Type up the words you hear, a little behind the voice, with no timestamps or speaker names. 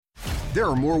There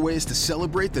are more ways to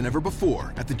celebrate than ever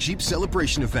before at the Jeep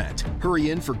Celebration event.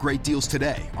 Hurry in for great deals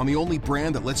today on the only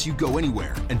brand that lets you go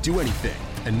anywhere and do anything.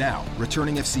 And now,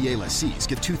 returning FCA lessees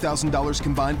get $2,000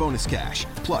 combined bonus cash,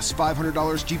 plus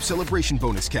 $500 Jeep Celebration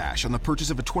bonus cash on the purchase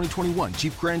of a 2021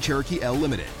 Jeep Grand Cherokee L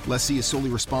Limited. Lessee is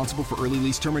solely responsible for early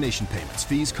lease termination payments,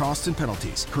 fees, costs, and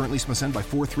penalties. Current lease must end by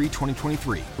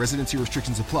 4/3/2023. Residency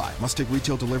restrictions apply. Must take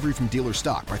retail delivery from dealer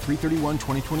stock by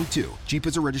 3/31/2022. Jeep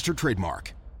is a registered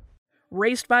trademark.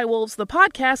 Raised by Wolves, the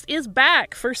podcast, is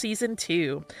back for Season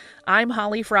 2. I'm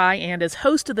Holly Fry, and as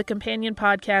host of the companion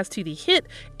podcast to the hit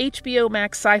HBO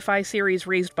Max sci-fi series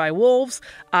Raised by Wolves,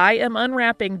 I am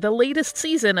unwrapping the latest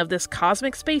season of this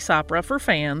cosmic space opera for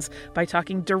fans by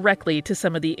talking directly to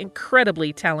some of the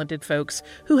incredibly talented folks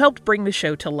who helped bring the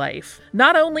show to life.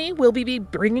 Not only will we be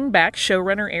bringing back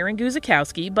showrunner Aaron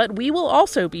Guzikowski, but we will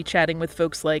also be chatting with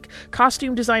folks like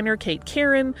costume designer Kate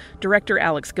Karen, director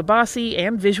Alex Gabassi,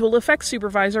 and visual effects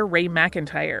supervisor Ray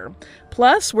McIntyre.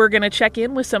 Plus, we're going to check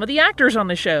in with some of the actors on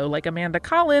the show, like Amanda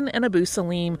Collin and Abu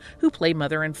Salim, who play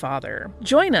mother and father.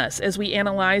 Join us as we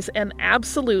analyze an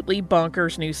absolutely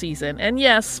bonkers new season. And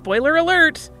yes, spoiler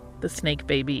alert, the snake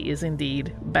baby is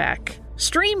indeed back.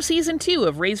 Stream Season 2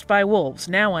 of Raised by Wolves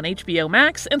now on HBO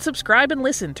Max, and subscribe and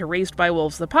listen to Raised by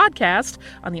Wolves the podcast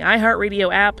on the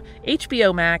iHeartRadio app,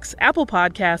 HBO Max, Apple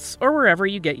Podcasts, or wherever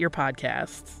you get your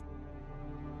podcasts.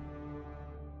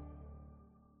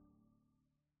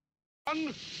 1,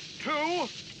 2,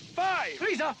 5.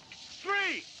 Lisa.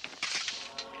 3.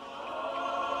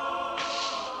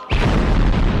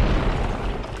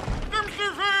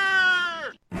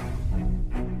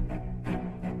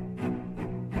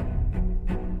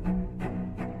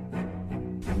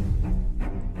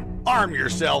 Arm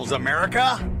yourselves,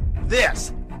 America.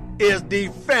 This is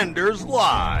Defenders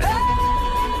Live.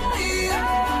 Hey,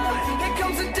 here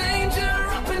comes the danger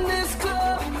up in this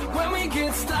club. When we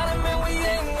get started, man, we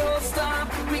ain't gonna stop.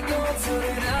 We gonna turn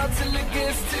it out till it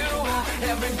gets too hot.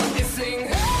 Everybody sing,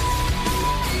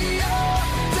 hey,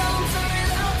 tell 'em turn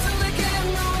it out till they can't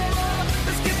no more.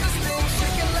 Let's get this thing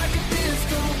shaking like a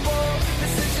disco ball.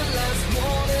 This is your last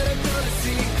warning, I'm gonna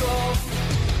see go.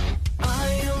 I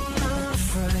am not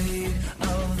afraid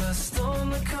of the storm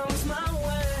that comes my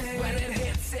way. When it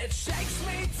hits, it shakes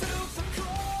me to the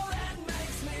core and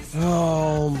makes me so.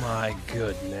 Oh my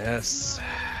goodness.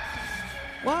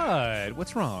 What?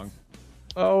 What's wrong?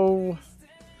 Oh,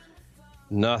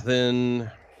 nothing.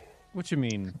 What you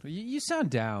mean? You sound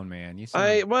down, man. You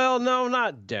sound... Well, no,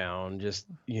 not down. Just,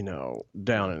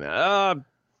 down and out.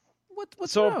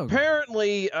 What's so wrong?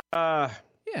 apparently,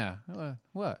 Yeah.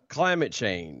 What? climate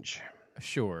change.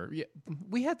 Sure. Yeah.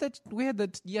 We had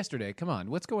that yesterday. Come on.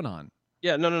 What's going on?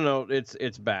 Yeah, no.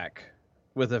 It's back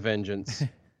with a vengeance.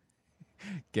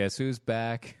 Guess who's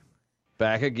back?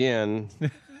 Back again.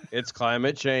 It's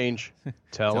climate change.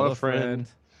 Tell a friend.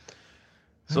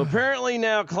 So apparently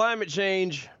now climate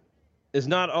change is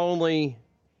not only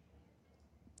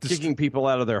kicking people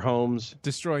out of their homes,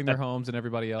 destroying their homes and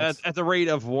everybody else at the rate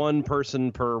of one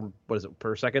person per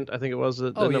second. I think it was.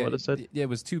 What it said? Yeah, it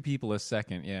was 2 people a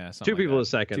second. Yeah, two people a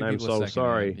second. I'm so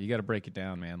sorry. Man. You got to break it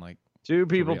down, man. Like 2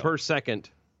 people per second.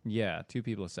 Yeah, 2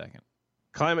 people a second.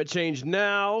 Climate change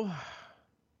now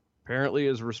apparently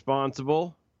is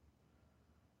responsible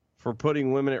for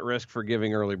putting women at risk for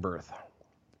giving early birth.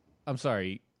 I'm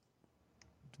sorry.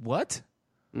 What?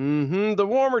 The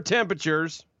warmer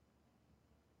temperatures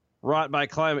wrought by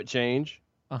climate change.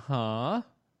 Uh-huh.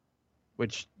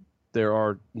 Which there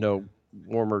are no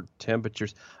warmer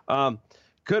temperatures.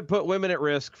 Could put women at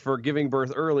risk for giving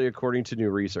birth early, according to new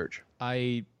research.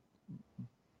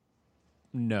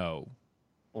 No.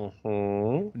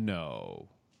 No.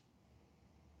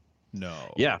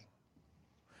 Yeah.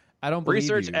 I don't believe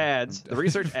research you. adds. The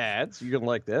research adds. You're going to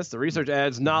like this. The research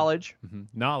adds knowledge. Mm-hmm.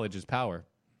 Knowledge is power.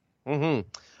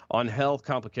 On health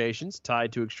complications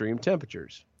tied to extreme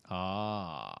temperatures.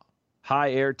 Ah.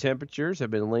 High air temperatures have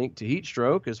been linked to heat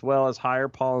stroke as well as higher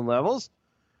pollen levels,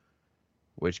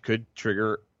 which could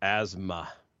trigger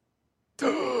asthma.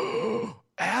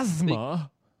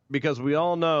 Asthma? Because we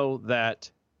all know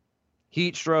that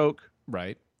heat stroke,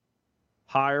 right,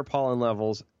 higher pollen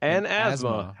levels, and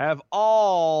asthma have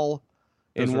all,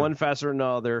 in one facet or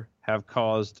another, have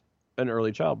caused an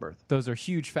early childbirth. Those are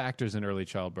huge factors in early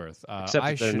childbirth. Except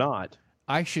that they're not.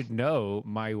 I should know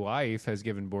my wife has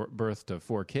given birth to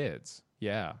 4 kids.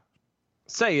 Yeah.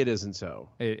 Say it isn't so.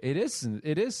 It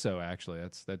is so, actually.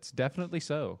 That's definitely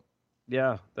so.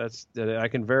 Yeah, I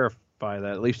can verify by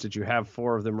that, at least that you have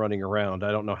 4 of them running around.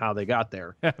 I don't know how they got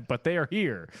there. But they are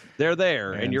here. They're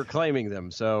there, and you're claiming them.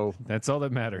 So that's all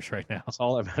that matters right now. That's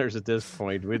all that matters at this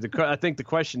point. I think the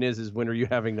question is when are you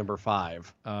having number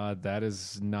 5? That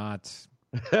is not...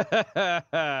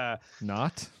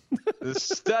 Not? The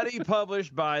study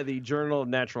published by the Journal of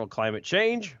Natural Climate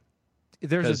Change.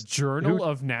 There's a Journal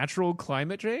of Natural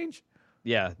Climate Change?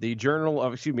 Yeah, the Journal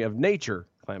of Nature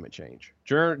Climate Change.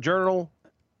 Journal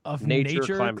of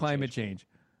Nature Climate Change.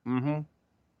 Mm-hmm.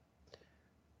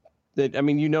 I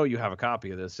mean, you have a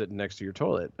copy of this sitting next to your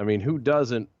toilet. I mean, who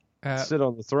doesn't sit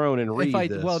on the throne and read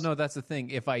this? Well, no, that's the thing.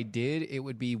 If I did, it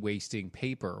would be wasting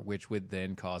paper, which would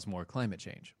then cause more climate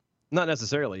change. Not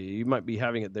necessarily. You might be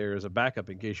having it there as a backup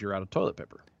in case you're out of toilet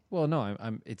paper. Well, no,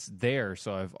 it's there,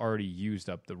 so I've already used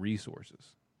up the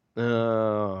resources.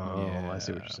 Oh, yeah, I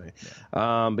see what you're saying.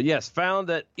 Yeah. But yes, found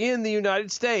that in the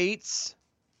United States,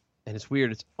 and it's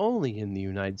weird, it's only in the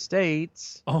United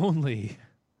States. Only.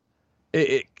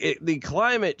 The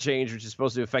climate change, which is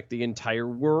supposed to affect the entire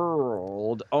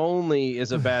world, only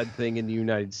is a bad thing in the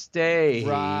United States.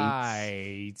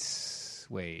 Right.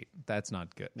 Wait, that's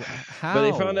not good. How? But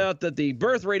they found out that the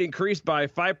birth rate increased by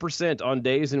 5% on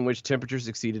days in which temperatures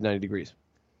exceeded 90 degrees.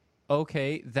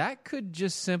 Okay, that could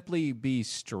just simply be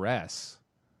stress.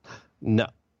 No.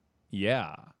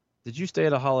 Yeah. Did you stay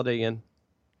at a Holiday Inn?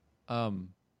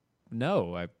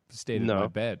 No, I stayed in my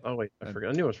bed. Oh, wait, I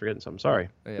forgot. I knew I was forgetting something. Sorry.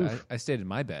 Yeah, I stayed in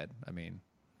my bed. I mean.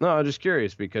 No, I'm just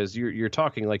curious because you're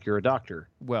talking like you're a doctor.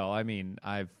 Well, I mean,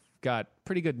 I've got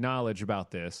pretty good knowledge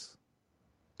about this.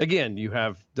 Again, you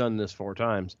have done this 4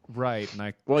 times. Right.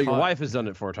 And your wife has done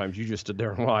it 4 times. You just stood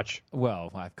there and watched. Well,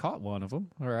 I've caught one of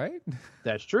them. All right.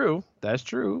 That's true.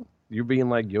 You're being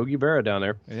like Yogi Berra down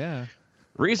there. Yeah.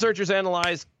 Researchers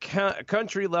analyzed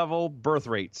country-level birth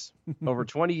rates over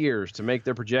 20 years to make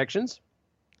their projections.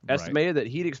 Right. Estimated that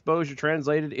heat exposure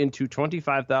translated into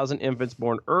 25,000 infants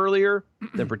born earlier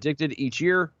than predicted each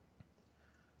year.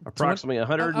 Approximately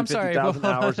 150,000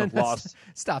 hours of lost.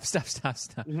 Stop.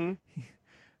 Mm-hmm.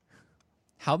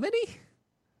 How many?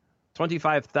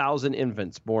 25,000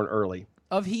 infants born early.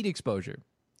 Of heat exposure.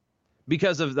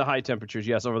 Because of the high temperatures,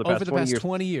 yes, over the past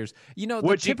 20 years. You know,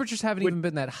 the temperatures haven't even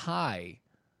been that high.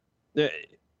 But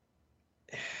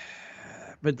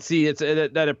see,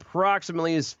 that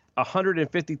approximately is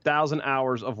 150,000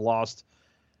 hours of lost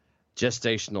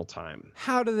gestational time.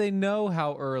 How do they know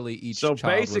how early each child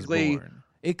was born?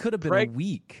 It could have been a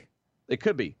week. It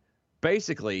could be.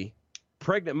 Basically,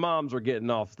 pregnant moms were getting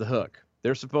off the hook.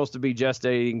 They're supposed to be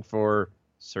gestating for a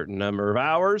certain number of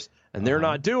hours, and they're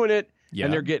not doing it,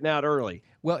 and they're getting out early.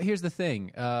 Well, here's the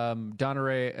thing. Donna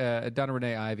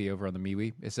Renee Ivy over on the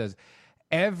MeWe, it says,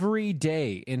 every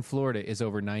day in Florida is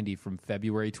over 90 from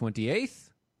February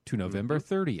 28th to November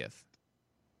 30th.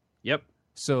 Yep.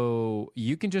 So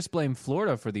you can just blame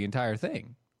Florida for the entire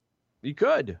thing. You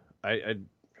could. It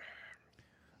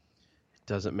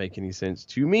doesn't make any sense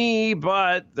to me,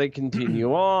 but they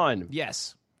continue on.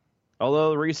 Yes.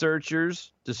 Although the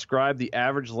researchers described the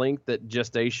average length that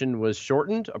gestation was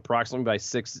shortened approximately by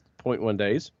 6.1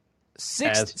 days.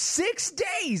 6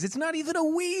 days? It's not even a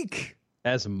week.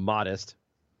 As modest.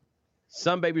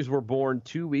 Some babies were born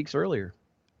 2 weeks earlier.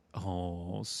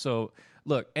 Oh, so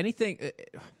look, anything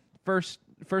first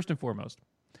and foremost,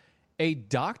 a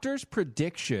doctor's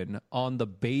prediction on the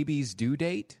baby's due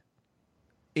date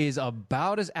is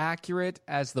about as accurate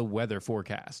as the weather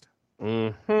forecast.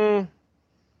 Mm-hmm.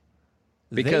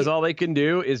 Because all they can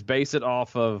do is base it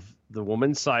off of the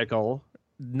woman's cycle.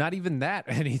 Not even that,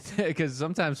 anything, because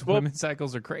sometimes women's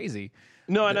cycles are crazy.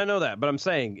 No, and I know that, but I'm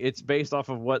saying it's based off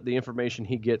of what the information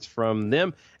he gets from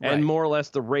them and more or less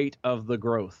the rate of the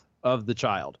growth of the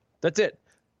child. That's it.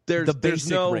 There's the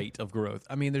basic rate of growth.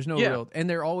 I mean, there's no real, and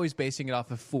they're always basing it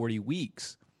off of 40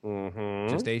 weeks. Mm-hmm.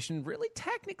 Gestation really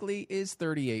technically is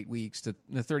 38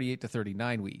 to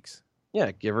 39 weeks.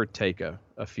 Yeah, give or take a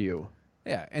few.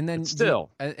 Yeah, and then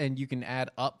and you can add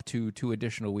up to 2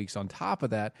 additional weeks on top of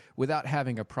that without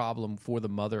having a problem for the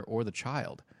mother or the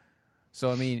child. So,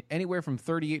 I mean, anywhere from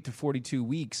 38 to 42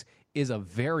 weeks is a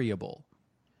variable.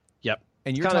 Yep.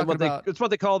 And you're talking about... It's what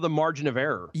they call the margin of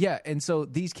error. Yeah, and so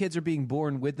these kids are being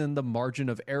born within the margin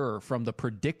of error from the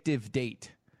predictive date.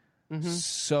 Mm-hmm.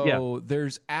 So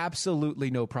there's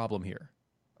absolutely no problem here.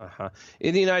 Uh-huh.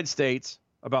 In the United States,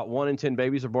 about 1 in 10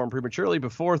 babies are born prematurely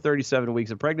before 37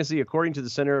 weeks of pregnancy, according to the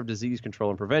Center of Disease Control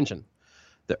and Prevention.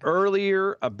 The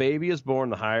earlier a baby is born,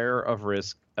 the higher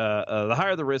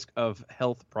the risk of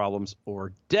health problems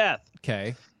or death.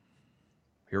 Okay.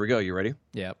 Here we go. You ready?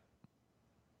 Yep.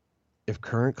 If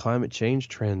current climate change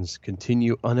trends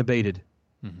continue unabated,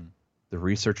 the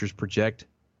researchers project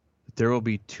there will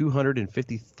be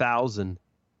 250,000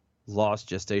 lost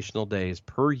gestational days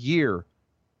per year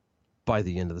by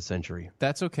the end of the century.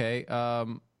 That's okay.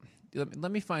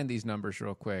 Let me find these numbers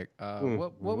real quick.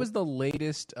 What was the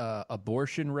latest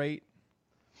abortion rate?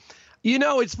 You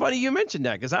know, it's funny you mentioned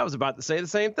that because I was about to say the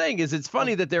same thing. It's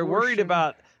funny that they're worried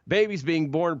about babies being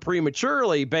born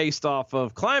prematurely based off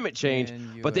of climate change,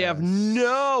 but they have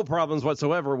no problems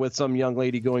whatsoever with some young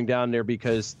lady going down there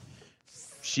because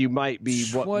she might be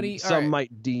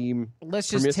might deem Let's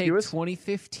just promiscuous. take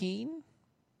 2015.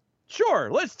 Sure,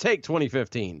 let's take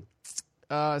 2015.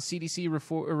 CDC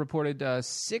reported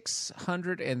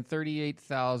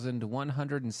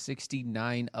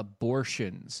 638,169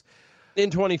 abortions. In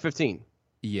 2015.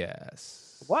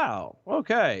 Yes. Wow.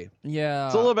 Okay. Yeah.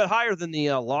 It's a little bit higher than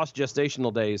the lost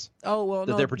gestational days. Oh, well,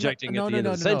 that they're projecting at the end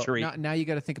of the century. Now you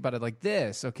got to think about it like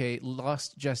this. Okay,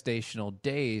 lost gestational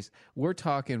days. We're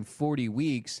talking 40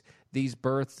 weeks. These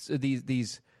births,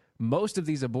 most of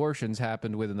these abortions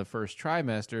happened within the first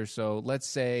trimester. So let's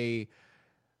say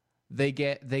they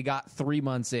got 3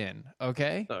 months in.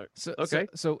 Okay.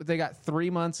 So they got 3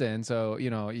 months in. So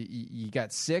you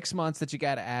got 6 months that you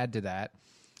got to add to that.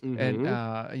 And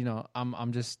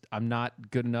I'm not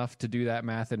good enough to do that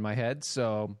math in my head.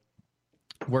 So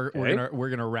we're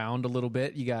gonna round a little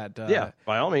bit. You got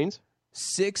by all means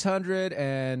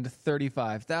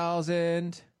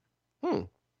 635,000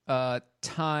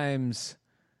 times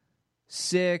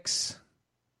 6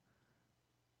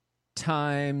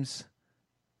 times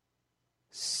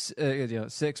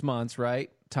 6 months, right?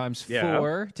 Times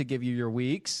 4 to give you your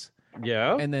weeks.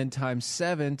 Yeah. And then times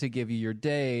 7 to give you your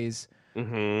days.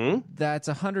 That's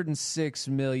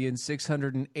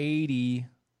 106,680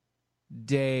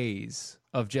 days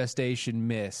of gestation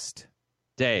missed.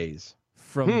 Days.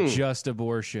 From just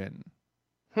abortion.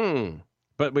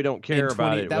 But we don't care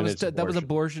about it. That was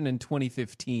abortion in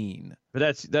 2015. But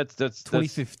that's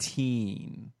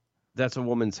 2015. That's a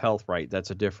woman's health right.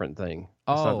 That's a different thing.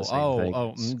 It's not the same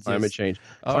thing. Yes. Climate change.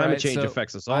 Climate change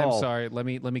affects us all. I'm sorry. Let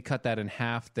me cut that in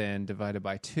half then, divided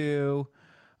by 2.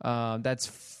 That's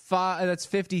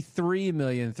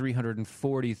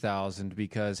 53,340,000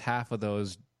 because half of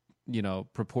those,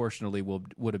 proportionally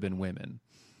would have been women.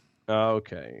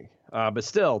 Okay. But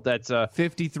still, that's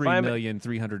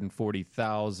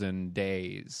 53,340,000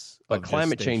 days. But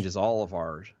climate change is all of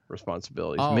our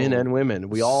responsibilities, men and women.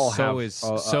 We all have a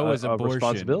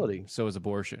responsibility. So is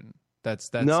abortion.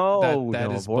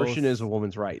 Abortion is a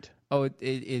woman's right. Oh, it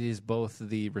is both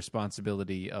the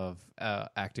responsibility of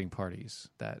acting parties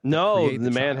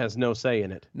the man has no say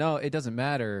in it. No, it doesn't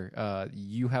matter.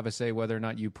 You have a say whether or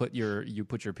not you put your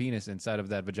penis inside of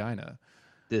that vagina.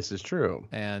 This is true.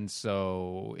 And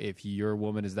so if your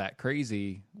woman is that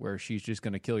crazy where she's just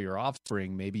going to kill your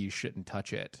offspring, maybe you shouldn't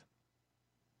touch it.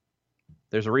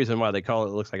 There's a reason why they call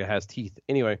it looks like it has teeth.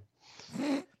 Anyway.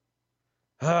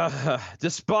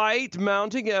 Despite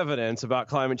mounting evidence about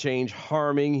climate change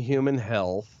harming human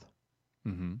health,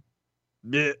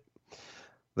 the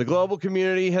global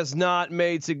community has not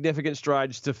made significant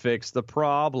strides to fix the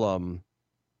problem.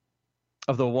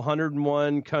 Of the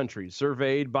 101 countries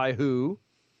surveyed by WHO,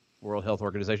 World Health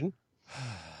Organization,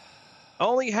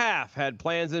 only half had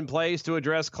plans in place to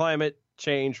address climate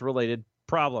change-related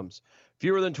problems.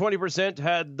 Fewer than 20%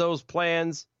 had those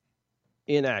plans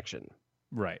in action.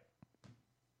 Right.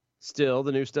 Still,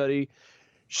 the new study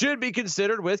should be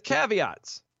considered with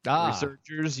caveats.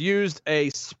 Researchers used a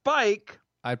spike.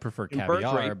 I'd prefer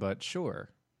caviar, but sure.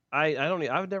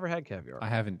 I've never had caviar. I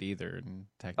haven't either. And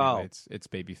technically, it's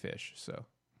baby fish. So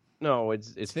no,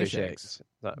 it's fish eggs,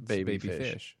 not baby baby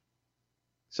fish.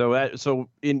 So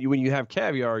when you have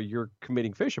caviar, you're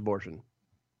committing fish abortion.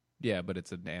 Yeah, but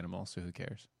it's an animal, so who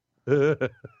cares?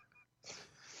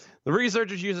 The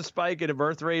researchers use a spike in a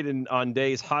birth rate on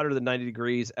days hotter than 90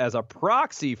 degrees as a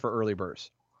proxy for early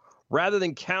births, rather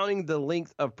than counting the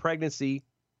length of pregnancy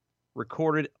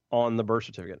recorded on the birth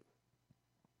certificate.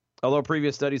 Although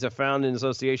previous studies have found an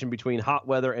association between hot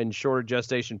weather and shorter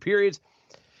gestation periods,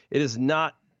 it has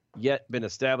not yet been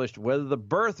established whether the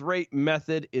birth rate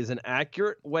method is an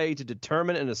accurate way to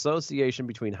determine an association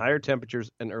between higher temperatures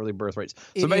and early birth rates.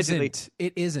 So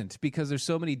it isn't because there's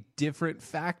so many different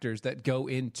factors that go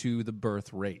into the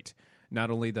birth rate.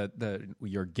 Not only that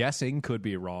your guessing could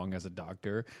be wrong as a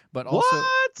doctor, but also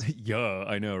what? Yeah,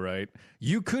 I know, right?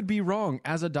 You could be wrong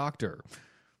as a doctor.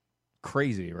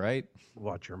 Crazy, right?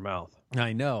 Watch your mouth.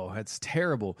 I know, it's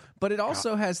terrible. But it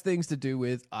also has things to do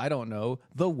with, I don't know,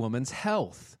 the woman's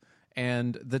health.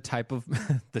 and the type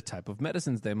of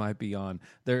medicines they might be on,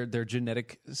 their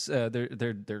genetic,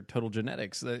 their total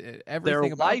genetics, everything Their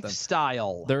about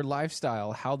lifestyle. their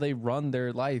lifestyle, how they run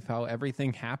their life, how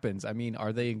everything happens. I mean,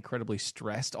 are they incredibly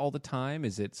stressed all the time?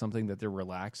 Is it something that they're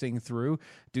relaxing through?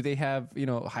 Do they have,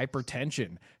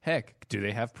 hypertension? Heck, do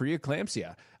they have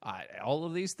preeclampsia? All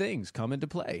of these things come into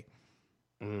play.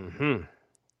 Mm-hmm.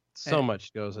 So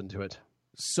much goes into it.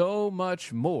 So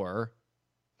much more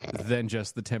than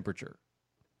just the temperature.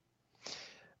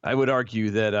 I would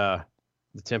argue that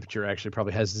the temperature actually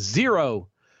probably has zero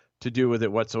to do with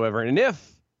it whatsoever. And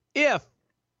if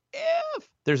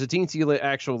there's a teensy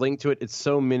actual link to it, it's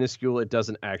so minuscule it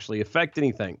doesn't actually affect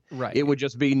anything. Right. It would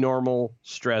just be normal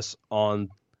stress on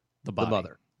The body. the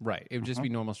mother. Right. It would just be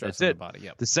normal stress That's on it. the body.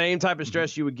 Yep. The same type of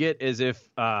stress you would get as if,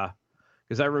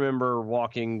 because I remember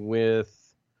walking when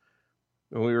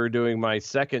we were doing my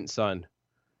second son.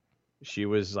 She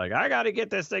was like, "I got to get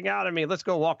this thing out of me. Let's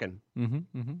go walking."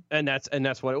 Mm-hmm, mm-hmm. And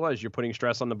that's what it was. You're putting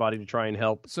stress on the body to try and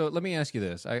help So let me ask you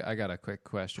this. I got a quick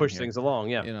question. push here. things along.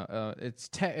 Yeah. It's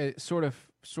sort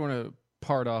of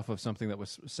part off of something that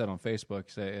was said on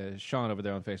Facebook. Sean over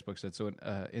there on Facebook said, so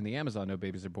in the Amazon, no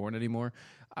babies are born anymore.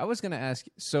 I was going to ask,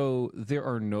 so there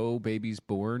are no babies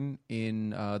born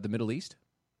in the Middle East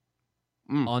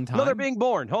on time? No, they're being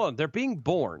born. Hold on. They're being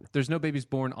born. There's no babies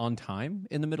born on time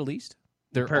in the Middle East?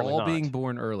 They're Apparently all not. being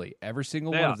born early. Every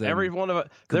single one of them. Every one of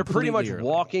it. They're pretty much completely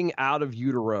early. walking out of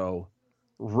utero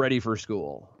ready for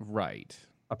school. Right.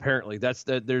 Apparently.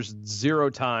 There's zero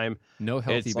time. No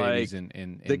healthy It's babies like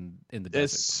in the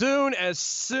As desert.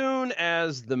 soon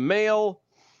as the male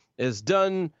is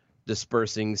done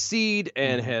dispersing seed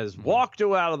and has walked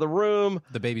out of the room,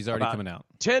 The baby's already about coming out.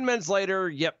 10 minutes later,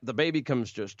 the baby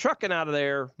comes just trucking out of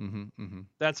there. Mm-hmm, mm-hmm.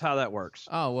 That's how that works.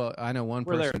 Oh, well, I know one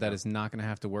We're there person that now. is not going to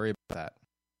have to worry about that.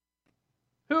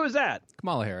 Who is that?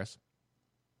 Kamala Harris.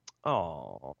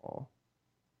 Oh,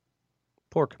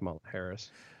 poor Kamala Harris.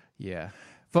 Yeah.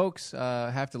 Folks,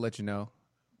 have to let you know,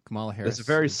 Kamala Harris. It's a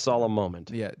very is- solemn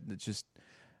moment. Yeah, it's just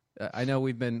I know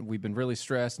we've been really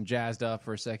stressed and jazzed up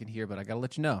for a second here, but I got to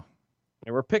let you know.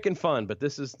 And we're picking fun, but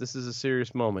this is a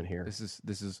serious moment here. This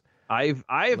is I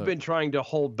have Look. been trying to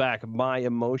hold back my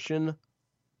emotion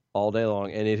all day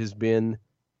long, and it has been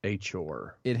a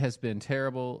chore. it has been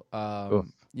terrible. Oof.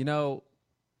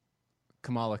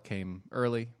 Kamala came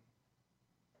early.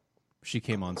 She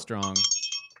came on strong.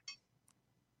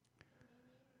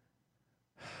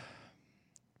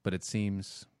 But it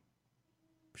seems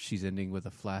she's ending with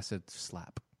a flaccid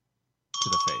slap to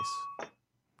the face.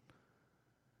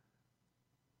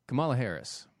 Kamala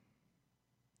Harris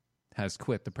has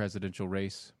quit the presidential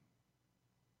race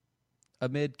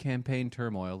amid campaign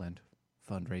turmoil and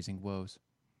fundraising woes.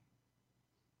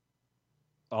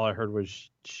 All I heard was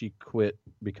she quit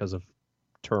because of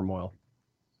turmoil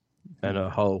and a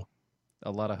hoe.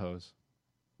 A lot of hoes.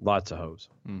 Lots of hoes.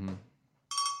 Mm-hmm.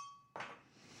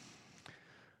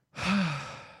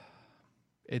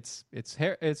 It's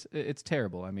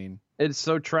terrible. I mean, It's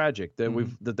so tragic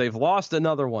that that they've lost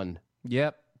another one.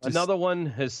 yep. just- Another one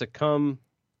has succumbed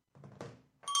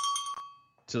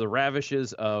to the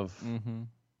ravishes of Mhm.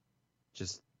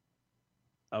 just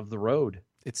of the road,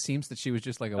 It seems that she was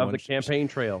just like a of one the campaign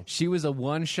trail. She was a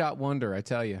one-shot wonder, I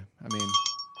tell you. I mean,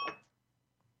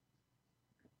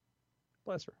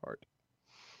 Bless her heart.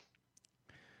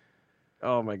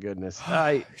 Oh my goodness.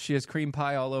 she has cream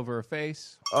pie all over her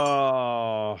face.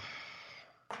 Oh,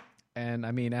 And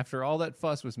I mean, after all that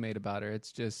fuss was made about her,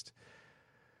 it's just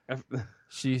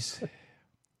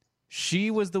she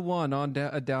was the one on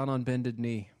down on bended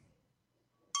knee.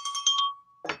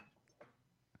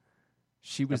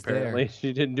 She was apparently there.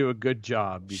 she didn't do a good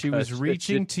job. She was because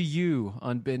reaching to you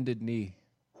on bended knee.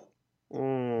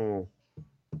 Mm.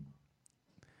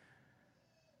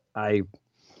 I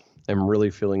am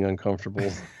really feeling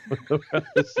uncomfortable with how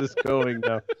this is going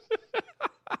now.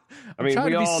 I mean, Trying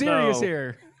we to be all serious know,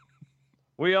 here.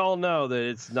 We all know that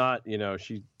it's not,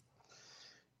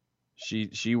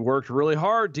 she worked really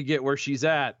hard to get where she's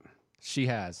at. She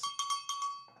has.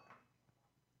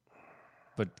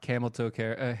 But Camel Toe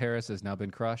Harris has now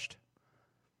been crushed.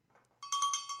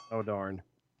 Oh darn.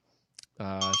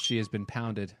 She has been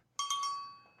pounded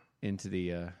into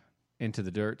the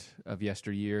dirt of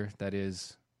yesteryear. That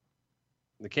is,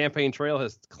 The campaign trail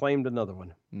has claimed another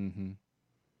one. mm-hmm.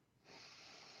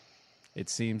 It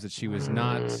seems that she was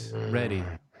not ready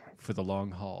for the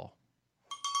long haul.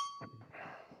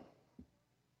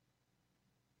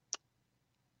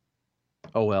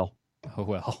 Oh well. Oh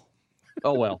well.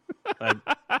 Oh well.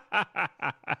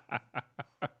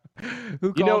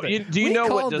 Who You know, called it? do you We know what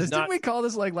called does this? not- Didn't we call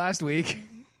this like last week?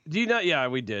 Do you know? Yeah,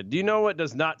 we did. Do you know what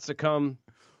does not succumb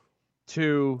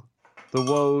to the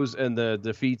woes and the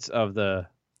defeats of the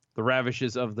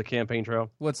ravishes of the campaign trail?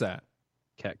 What's that?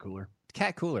 Cat cooler.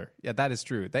 Cat cooler. Yeah, that is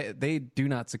true. They do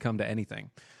not succumb to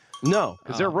anything. No,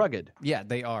 because they're rugged. Yeah,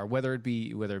 they are. Whether it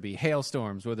be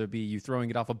hailstorms, whether it be you throwing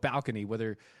it off a balcony,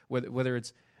 whether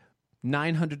it's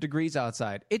 900 degrees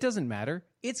outside, it doesn't matter.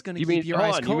 It's going to keep your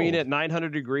ice cold. You mean at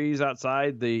 900 degrees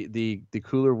outside, the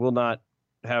cooler will not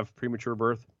have premature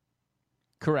birth?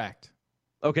 Correct.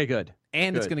 Okay, good.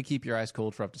 And it's going to keep your ice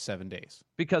cold for up to 7 days.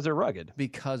 Because they're rugged.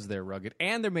 Because they're rugged.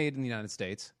 And they're made in the United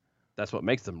States. That's what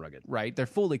makes them rugged. Right. They're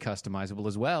fully customizable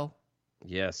as well.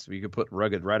 Yes, you could put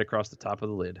rugged right across the top of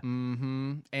the lid.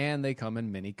 Mm-hmm. And they come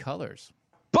in many colors.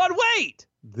 But wait!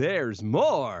 There's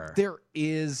more. There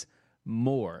is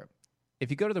more. If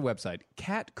you go to their website,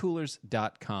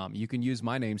 catcoolers.com, you can use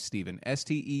my name, Steven,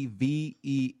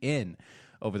 Steven,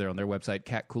 over there on their website,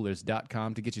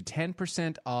 catcoolers.com, to get you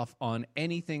 10% off on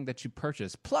anything that you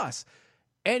purchase. Plus,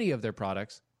 any of their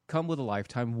products come with a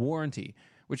lifetime warranty,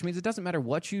 which means it doesn't matter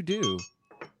what you do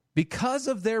because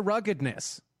of their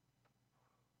ruggedness.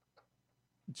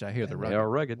 Which I hear the rugged. They are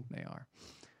rugged. They are.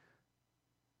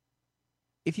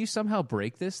 If you somehow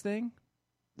break this thing...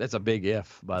 That's a big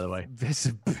if, by the way. That's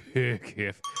a big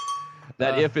if.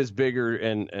 That if is bigger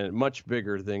and much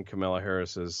bigger than Kamala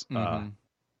Harris's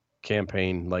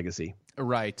campaign legacy.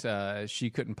 Right. She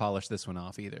couldn't polish this one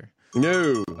off either.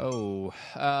 No. Oh.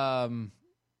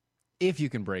 If you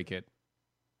can break it,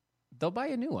 they'll buy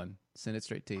a new one. Send it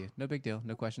straight to you. No big deal.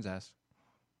 No questions asked.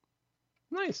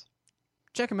 Nice.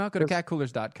 Check them out. Go to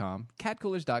catcoolers.com.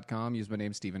 Catcoolers.com. Use my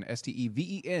name, Steven,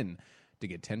 Steven, to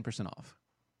get 10% off.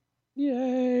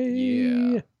 Yay.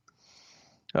 Yeah.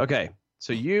 Okay.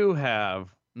 So you have...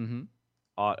 Mm-hmm.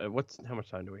 How much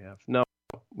time do we have? No,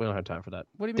 we don't have time for that.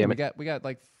 What do you Damn mean? it. We got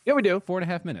like... Yeah, we do.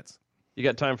 4.5 minutes. You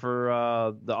got time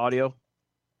for the audio?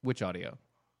 Which audio?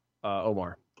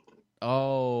 Omar.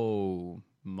 Oh,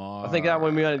 Mar. I think that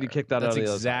one we might need to kick that out of the That's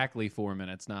other exactly 4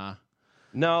 minutes. Nah.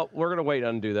 No, we're going to wait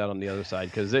and do that on the other side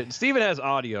because Steven has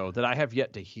audio that I have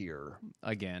yet to hear.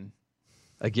 Again,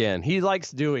 he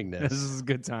likes doing this. This is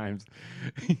good times.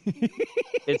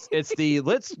 It's the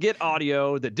let's get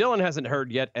audio that Dylan hasn't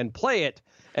heard yet and play it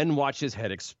and watch his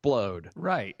head explode.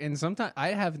 Right. And sometimes I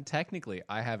haven't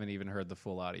even heard the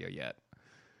full audio yet.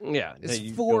 Yeah.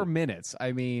 It's 4 minutes.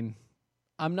 I mean,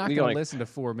 I'm not going to listen to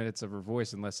 4 minutes of her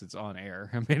voice unless it's on air.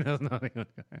 I mean, that's not even...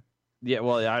 Yeah,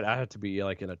 well, I have to be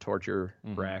like in a torture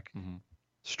rack,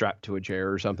 strapped to a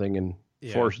chair or something and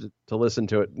forced to listen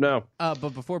to it. No.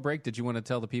 But before break, did you want to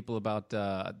tell the people about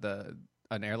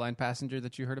an airline passenger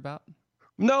that you heard about?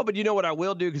 No, but you know what I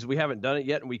will do because we haven't done it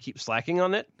yet and we keep slacking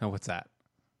on it? Oh, what's that?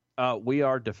 We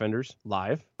are Defenders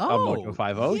Live on Mojo 50.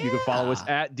 Yeah. You can follow us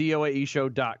at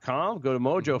DOAEshow.com. Go to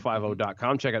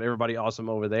Mojo50.com. Check out everybody awesome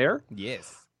over there.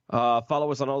 Yes.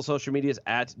 Follow us on all social medias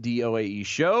at DOAE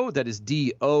Show. That is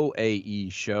DOAE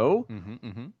Show.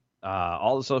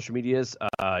 All the social medias.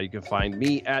 You can find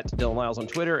me at Dylan Lyles on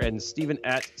Twitter and Steven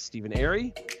at Steven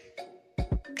Airy.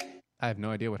 I have no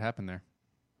idea what happened there.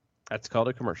 That's called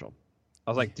a commercial. I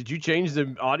was like, did you change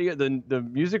the audio, the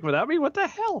music without me? What the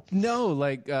hell? No,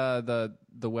 like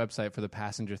the website for the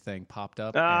passenger thing popped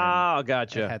up. Oh,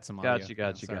 gotcha. It had some audio.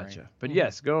 Gotcha. But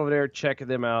yes, go over there, check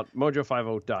them out.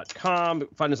 Mojo50.com.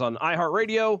 Find us on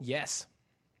iHeartRadio. Yes.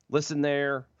 Listen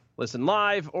there. Listen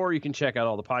live, or you can check out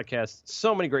all the podcasts.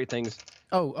 So many great things.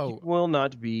 You will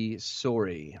not be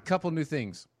sorry. Couple new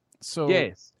things. So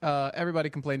yes.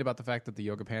 Everybody complained about the fact that the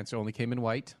yoga pants only came in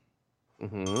white.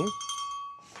 Mm-hmm.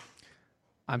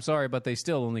 I'm sorry, but they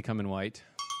still only come in white.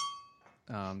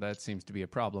 That seems to be a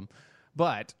problem.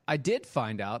 But I did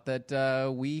find out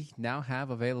that we now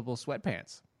have available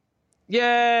sweatpants.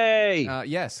 Yay!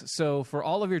 Yes. So for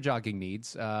all of your jogging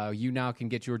needs, you now can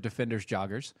get your Defenders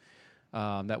joggers.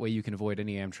 That way you can avoid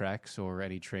any Amtrak or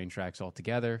any train tracks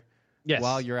altogether. Yes.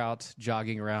 While you're out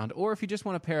jogging around. Or if you just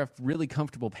want a pair of really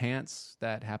comfortable pants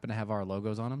that happen to have our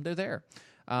logos on them, they're there.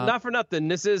 Not for nothing.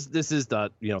 This is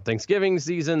the Thanksgiving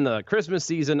season, the Christmas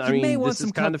season. You may want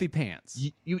some comfy pants.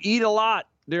 You eat a lot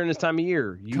during this time of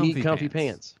year. You need comfy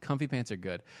pants. Comfy pants are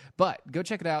good. But go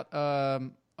check it out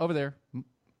over there.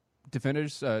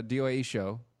 Defenders,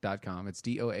 DOAEshow.com. It's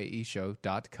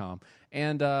DOAEshow.com.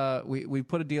 And we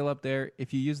put a deal up there.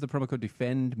 If you use the promo code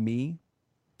Defend Me,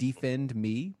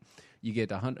 you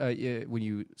get when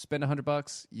you spend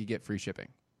 $100, you get free shipping.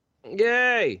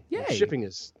 Yay! Yay! Shipping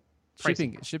is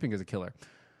pricey. Shipping is a killer.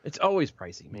 It's always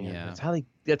pricey, man. Yeah.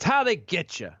 That's how they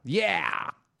get you. Yeah.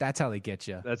 That's how they get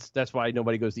you. That's why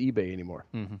nobody goes to eBay anymore.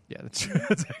 Mm-hmm. Yeah, that's true.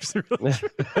 That's actually really true.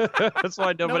 That's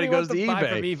why nobody goes to buy eBay.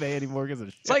 from eBay anymore because of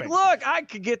shipping. It's like, look, I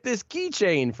could get this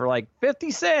keychain for like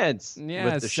 50 cents Yeah,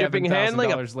 with the shipping and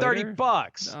handling of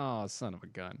 $30. Oh, son of a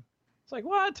gun. It's like,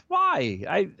 what? Why?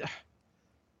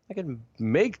 I can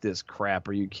make this crap.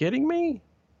 Are you kidding me?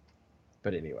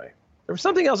 But anyway, there was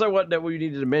something else that we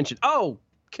needed to mention. Oh,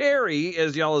 Carrie,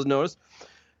 as y'all has noticed,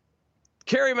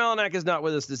 Carrie Malinak is not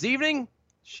with us this evening.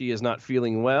 She is not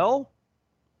feeling well.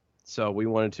 So we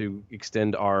wanted to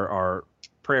extend our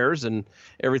prayers and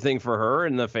everything for her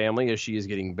and the family as she is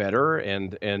getting better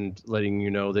and letting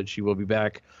you know that she will be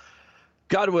back,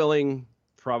 God willing,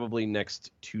 probably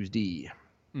next Tuesday.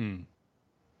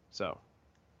 So,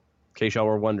 in case y'all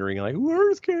were wondering, like,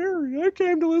 where's Carrie? I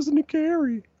came to listen to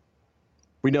Carrie.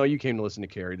 We know you came to listen to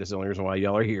Carrie. That's the only reason why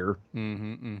y'all are here.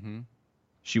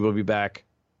 She will be back,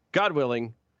 God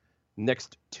willing,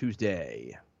 next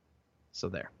Tuesday. So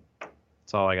there.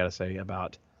 That's all I got to say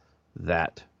about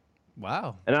that.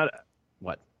 Wow. And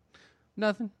what?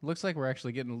 Nothing. Looks like we're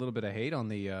actually getting a little bit of hate on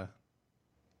the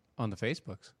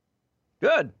Facebooks.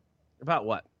 Good. About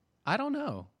what? I don't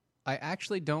know. I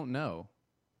actually don't know.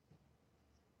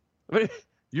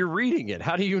 You're reading it.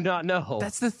 How do you not know?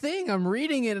 That's the thing. I'm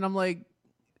reading it and I'm like,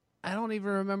 I don't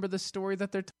even remember the story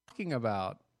that they're talking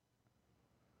about.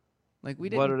 Like we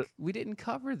didn't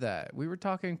cover that. We were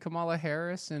talking Kamala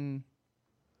Harris and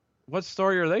what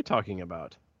story are they talking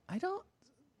about? I don't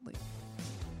like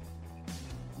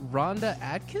Rhonda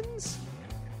Atkins?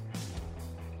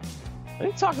 I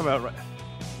ain't talking about.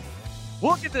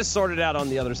 We'll get this sorted out on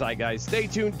the other side, guys. Stay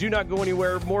tuned. Do not go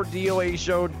anywhere. More DOA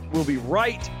show. We'll be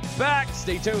right back.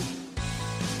 Stay tuned.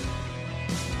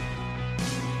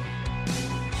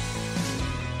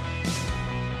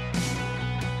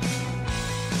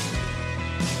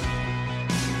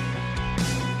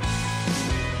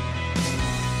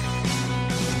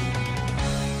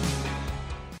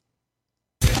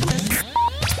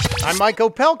 I'm Mike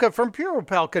Opelka from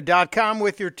PureOpelka.com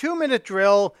with your 2-minute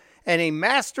drill and a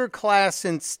master class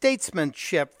in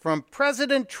statesmanship from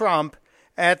President Trump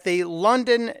at the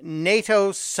London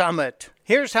NATO summit.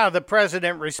 Here's how the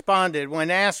president responded when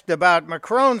asked about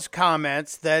Macron's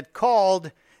comments that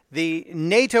called the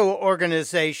NATO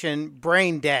organization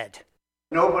brain dead.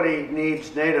 Nobody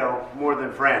needs NATO more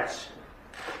than France.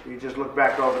 You just look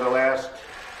back over the last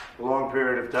long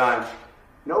period of time.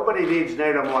 Nobody needs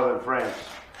NATO more than France.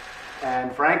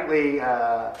 And frankly,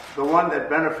 the one that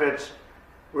benefits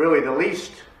really the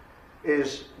least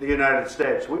is the United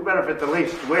States. We benefit the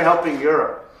least. We're helping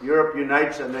Europe. Europe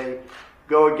unites and they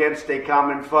go against a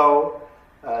common foe.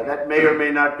 That may or may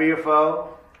not be a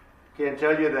foe. Can't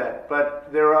tell you that.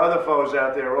 But there are other foes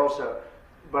out there also.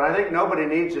 But I think nobody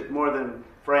needs it more than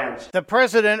France. The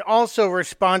president also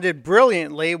responded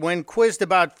brilliantly when quizzed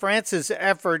about France's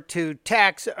effort to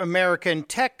tax American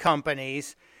tech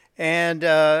companies. And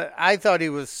I thought he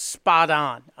was spot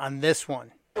on this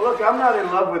one. Look, I'm not in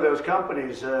love with those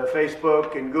companies,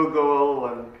 Facebook and Google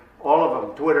and all of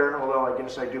them, Twitter, although I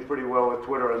guess I do pretty well with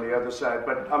Twitter on the other side,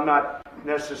 but I'm not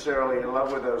necessarily in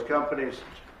love with those companies.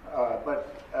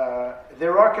 But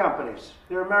there are companies.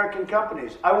 They're American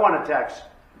companies. I want to tax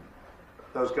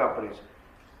those companies.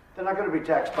 They're not going to be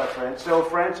taxed by France. So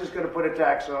France is going to put a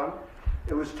tax on.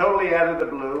 It was totally out of the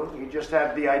blue. He just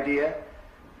had the idea.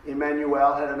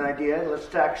 Emmanuel had an idea, let's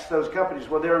tax those companies.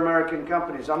 Well, they're American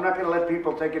companies. I'm not going to let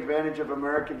people take advantage of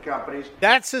American companies.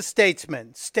 That's a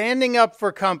statesman, standing up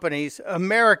for companies,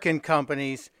 American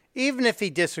companies, even if he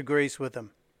disagrees with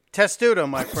them. Testudo,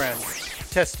 my friend.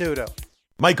 Testudo.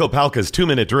 Mike Opelka's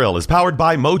 2-minute drill is powered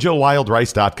by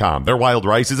MojoWildRice.com. Their wild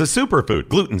rice is a superfood,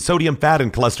 gluten, sodium, fat,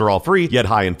 and cholesterol-free, yet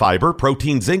high in fiber,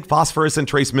 protein, zinc, phosphorus, and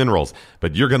trace minerals.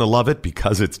 But you're going to love it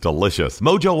because it's delicious.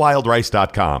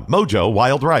 MojoWildRice.com.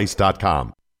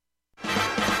 MojoWildRice.com.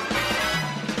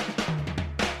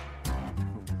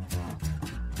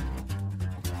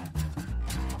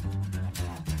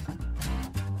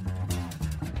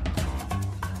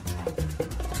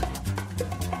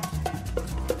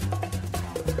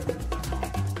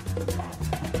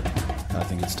 I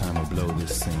think it's time to blow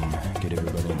this scene. Get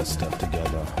everybody in the stuff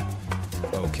together.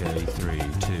 Okay, 3, 2,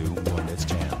 1, let's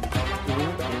jam.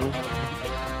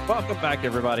 Welcome back,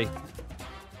 everybody.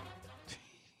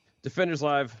 Defenders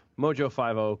Live,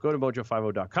 Mojo50. Go to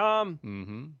mojo50.com.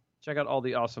 Mm-hmm. Check out all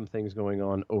the awesome things going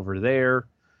on over there.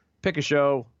 Pick a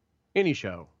show, any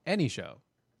show. Any show.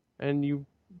 And you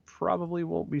probably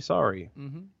won't be sorry.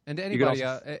 Mm-hmm. And to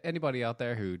anybody out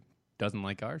there who doesn't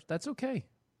like ours, that's okay.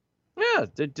 Yeah,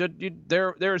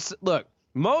 there's look,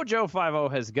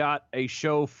 Mojo50 has got a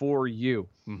show for you.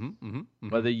 Mm-hmm, mm-hmm, mm-hmm.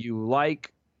 Whether you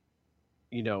like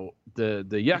you know, the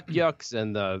yuck yucks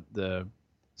and the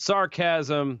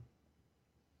sarcasm,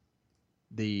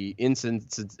 the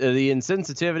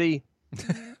insensitivity,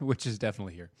 which is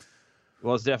definitely here.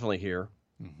 Well, it's definitely here.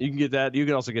 You can get that. You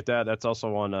can also get that. That's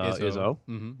also on Izzo.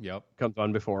 Yep, comes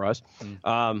on before us.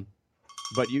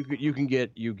 But you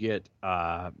get you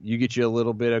a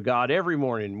little bit of God every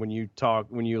morning when you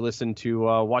listen to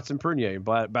Watson Prunier,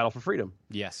 Battle for Freedom.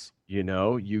 Yes, you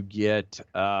know, you get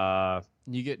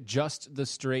just the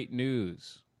straight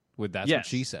news with That's What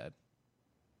She Said.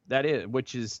 That is,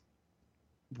 which is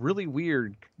really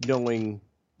weird knowing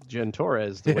Jen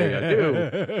Torres the way I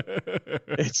do.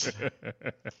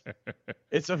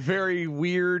 It's a very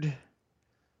weird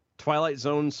Twilight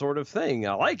Zone sort of thing.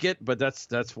 I like it, but that's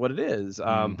what it is.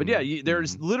 But yeah,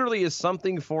 there's literally is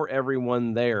something for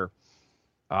everyone there.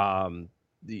 Doesn't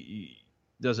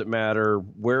matter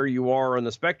where you are on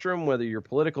the spectrum, whether you're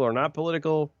political or not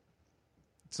political.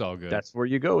 It's all good. That's where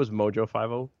you go, is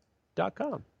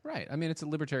mojo50.com. Right. I mean, it's a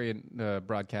libertarian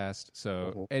broadcast,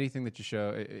 so anything that you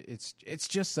show, it's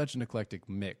just such an eclectic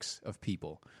mix of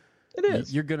people. It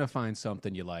is. You're going to find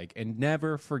something you like, and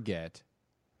never forget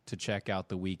to check out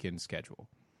the weekend schedule.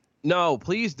 No,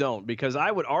 please don't, because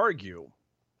I would argue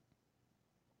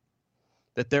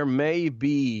that there may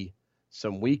be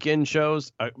some weekend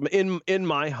shows, in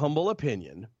my humble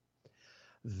opinion,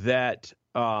 that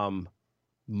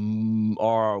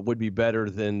would be better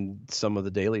than some of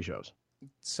the daily shows.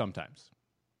 Sometimes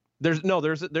there's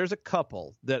a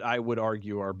couple that I would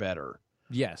argue are better.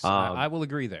 Yes, I will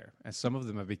agree there. As some of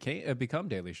them have become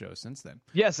daily shows since then.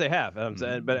 Yes, they have.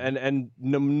 But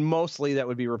mostly that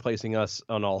would be replacing us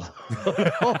on all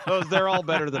those. They're all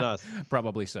better than us.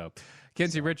 Probably so.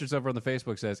 Kenzie Richards over on the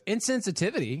Facebook says,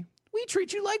 insensitivity? We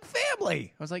treat you like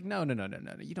family. I was like, no.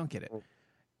 You don't get it.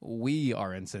 We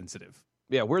are insensitive.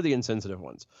 Yeah, we're the insensitive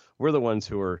ones. We're the ones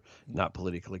who are not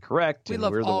politically correct. We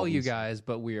love all you guys,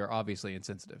 but we are obviously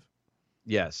insensitive.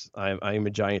 Yes, I am a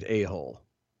giant a-hole.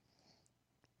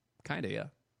 Kind of, yeah.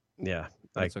 Yeah.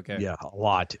 That's okay. Yeah, a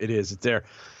lot. It is. It's there.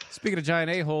 Speaking of giant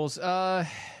a-holes,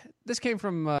 this came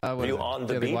from... you on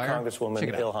the beat,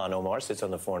 Congresswoman Ilhan Omar sits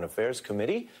on the Foreign Affairs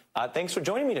Committee. Thanks for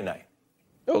joining me tonight.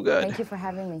 Oh, good. Thank you for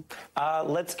having me.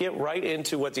 Let's get right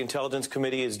into what the Intelligence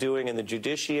Committee is doing in the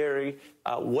judiciary.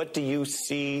 What do you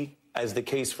see as the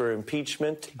case for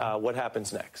impeachment? What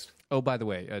happens next? Oh, by the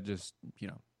way, just,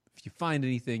 if you find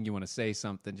anything, you want to say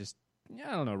something, just,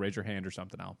 I don't know, raise your hand or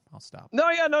something. I'll stop. No,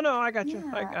 I got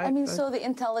you. Yeah. So the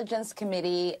Intelligence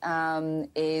Committee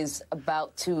is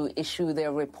about to issue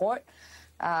their report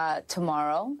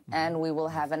tomorrow, and we will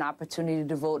have an opportunity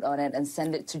to vote on it and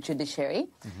send it to judiciary.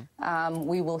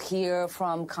 We will hear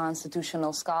from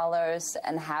constitutional scholars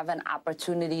and have an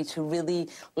opportunity to really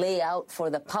lay out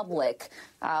for the public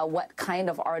what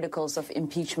kind of articles of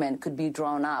impeachment could be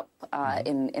drawn up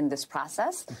in this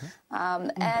process.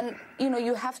 And,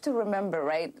 you have to remember,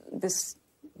 right, this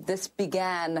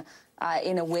began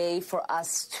in a way for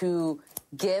us to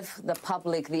give the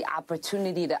public the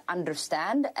opportunity to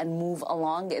understand and move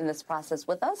along in this process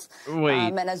with us.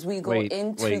 And as we go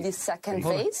into the second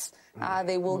phase,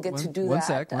 they will get to do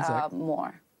that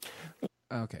more.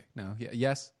 Okay. No.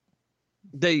 Yes.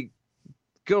 They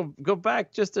go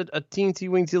back just a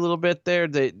teensy-weensy little bit there.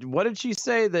 What did she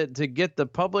say? That to get the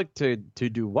public to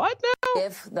do what now?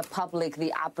 Give the public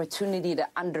the opportunity to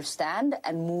understand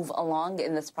and move along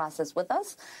in this process with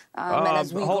us. And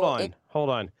as we hold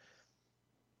on.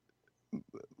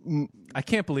 I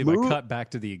can't believe I cut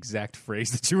back to the exact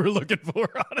phrase that you were looking for,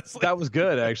 honestly. That was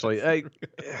good, actually.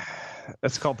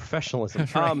 That's called professionalism.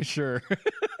 Right, sure.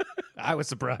 I was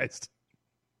surprised.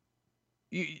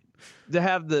 To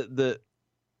have the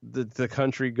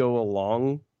country go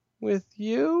along with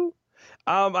you?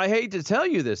 I hate to tell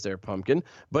you this there, Pumpkin,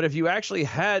 but if you actually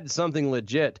had something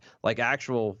legit, like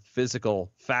actual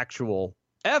physical, factual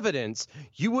evidence,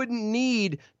 you wouldn't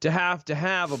need to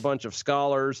have a bunch of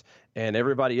scholars and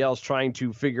everybody else trying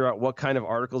to figure out what kind of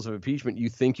articles of impeachment you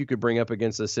think you could bring up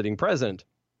against a sitting president.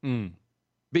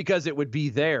 Because it would be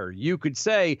there. You could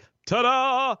say,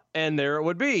 ta-da, and there it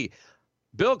would be.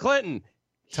 Bill Clinton,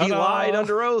 he lied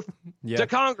under oath to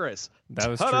Congress. That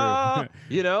was ta-da!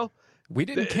 True. We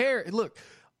didn't care. Look,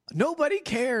 nobody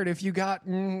cared if you got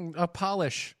a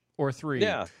polish or three.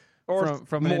 Yeah. Or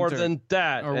from more intern, than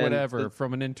that. Or whatever,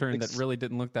 from an intern that really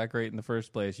didn't look that great in the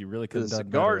first place. You really could have done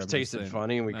better. The cigars tasted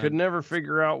funny, and we could never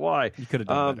figure out why. You could have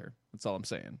done better. That's all I'm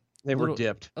saying. They were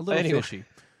dipped. A little fishy.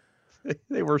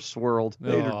 They were swirled.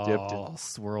 They were dipped.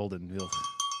 Swirled and milk.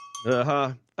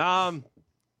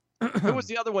 Who was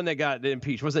the other one that got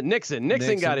impeached? Was it Nixon?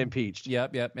 Nixon got impeached.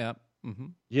 Yep.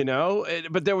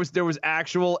 But there was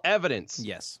actual evidence.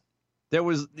 Yes. There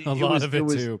was a lot of it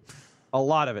too. A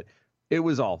lot of it. It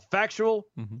was all factual.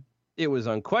 Mm-hmm. It was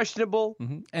unquestionable.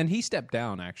 Mm-hmm. And he stepped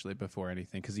down actually before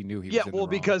anything because he knew he was in the wrong.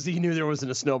 Because he knew there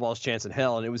wasn't a snowball's chance in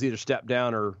hell, and it was either step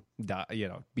down or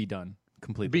be done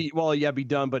completely. Be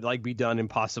done, but like be done and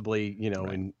possibly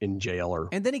in jail or.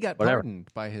 And then he got pardoned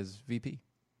by his VP.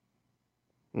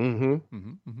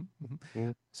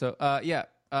 So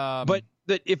but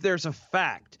that if there's a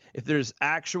fact, if there's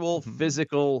actual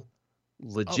physical,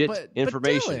 legit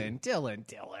information, Dylan,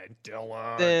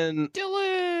 then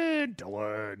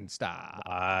Dylan, stop.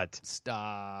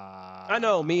 I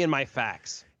know me and my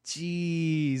facts.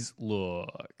 Jeez,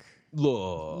 look,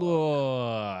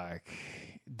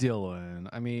 Dylan.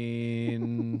 I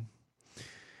mean,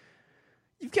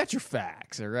 you've got your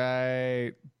facts, all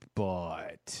right,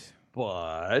 but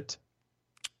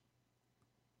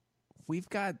we've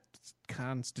got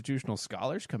constitutional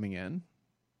scholars coming in.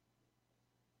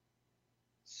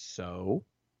 So,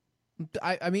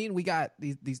 I mean, we got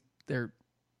these. They're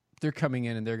coming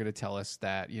in and they're going to tell us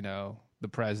that the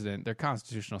president. They're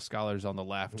constitutional scholars on the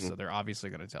left, so they're obviously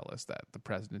going to tell us that the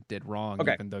president did wrong,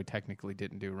 even though technically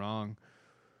didn't do wrong.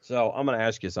 So I'm going to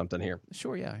ask you something here.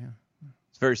 Sure, yeah.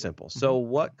 It's very simple. So,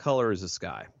 what color is the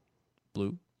sky?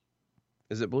 Blue.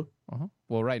 Is it blue?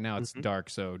 Well, right now it's dark,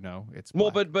 so no, it's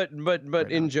black. Well, but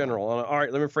right in general, all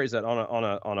right. Let me phrase that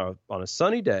on a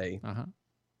sunny day.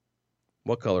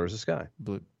 What color is the sky?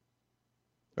 Blue.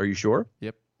 Are you sure?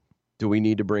 Yep. Do we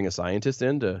need to bring a scientist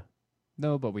in to?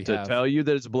 No, but we have. To tell you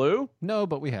that it's blue? No,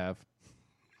 but we have.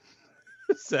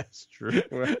 That's true.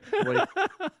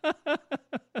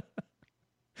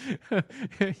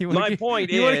 My point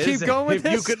is, you want to keep going with if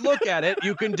this? you could look at it,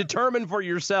 you can determine for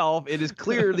yourself. It is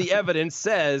clear the evidence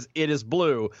says it is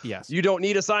blue. Yes. You don't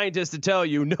need a scientist to tell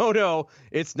you, no,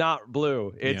 it's not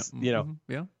blue. It's,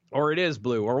 or it is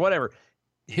blue or whatever.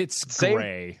 It's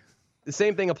gray. The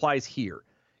same thing applies here.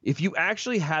 If you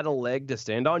actually had a leg to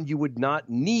stand on, you would not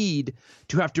need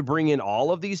to have to bring in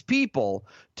all of these people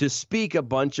to speak a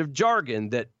bunch of jargon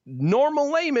that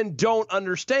normal laymen don't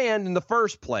understand in the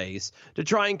first place to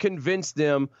try and convince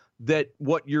them that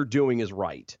what you're doing is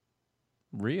right.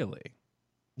 Really?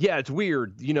 Yeah, it's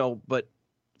weird, but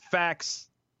facts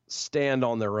stand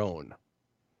on their own.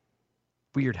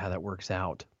 Weird how that works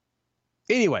out.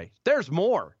 Anyway, there's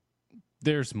more.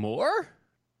 There's more?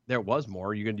 There was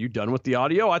more. You done with the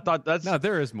audio? I thought that's... No,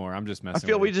 there is more. I'm just messing I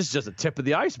feel with we just a tip of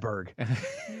the iceberg.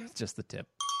 Just the tip.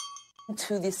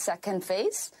 To the second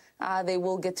phase, they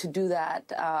will get to do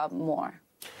that more.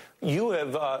 You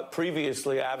have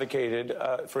previously advocated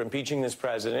for impeaching this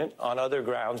president on other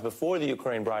grounds before the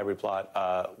Ukraine bribery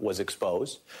plot was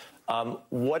exposed.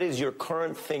 What is your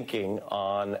current thinking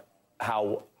on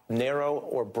how narrow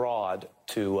or broad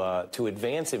to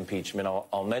advance impeachment?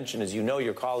 I'll mention, as you know,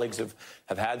 your colleagues have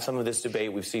had some of this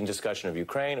debate. We've seen discussion of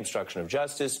Ukraine, obstruction of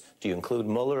justice. Do you include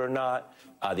Mueller or not?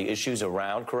 The issues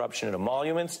around corruption and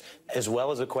emoluments, as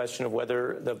well as a question of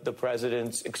whether the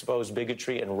president's exposed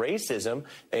bigotry and racism,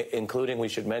 including, we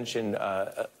should mention,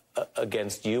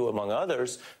 against you, among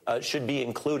others, should be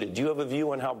included. Do you have a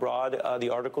view on how broad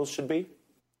the articles should be?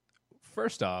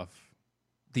 First off,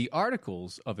 the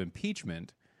articles of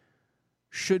impeachment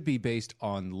should be based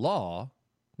on law,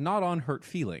 not on hurt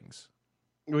feelings.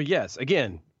 Well, yes.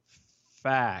 Again,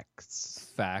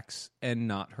 facts, and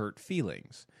not hurt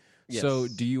feelings. Yes. So,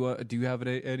 do you have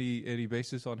any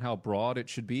basis on how broad it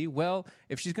should be? Well,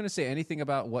 if she's going to say anything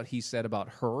about what he said about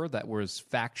her that was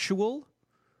factual,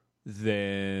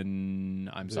 then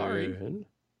I'm sorry,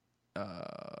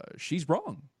 she's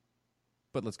wrong.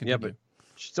 But let's continue. Yeah, but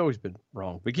she's always been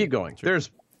wrong. We keep going. There's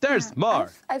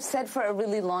more. I've said for a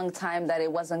really long time that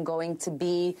it wasn't going to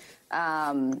be,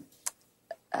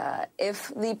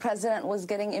 if the president was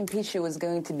getting impeached, it was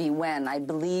going to be when. I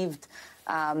believed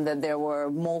that there were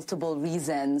multiple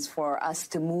reasons for us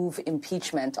to move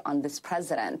impeachment on this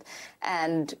president.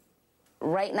 And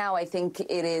right now, I think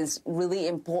it is really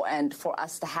important for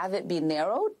us to have it be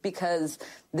narrowed because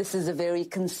this is a very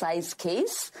concise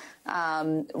case,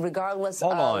 regardless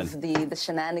of the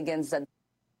shenanigans that...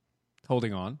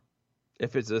 Holding on.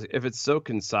 If it's so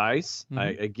concise,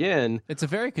 it's a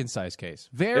very concise case.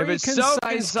 Very if it's concise so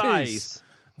concise, case.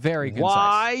 Very concise.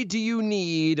 Why do you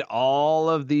need all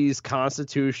of these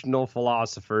constitutional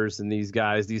philosophers and these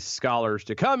guys, these scholars,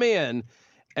 to come in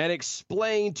and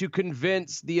explain to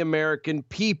convince the American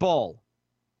people?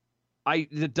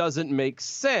 It doesn't make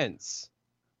sense.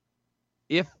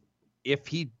 If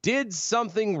he did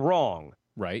something wrong,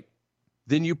 right,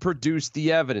 then you produce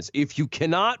the evidence. If you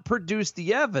cannot produce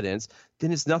the evidence,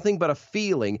 then it's nothing but a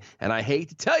feeling. And I hate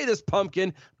to tell you this,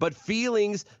 Pumpkin, but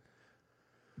feelings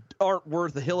aren't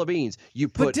worth a hill of beans. You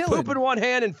put poop in one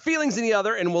hand and feelings in the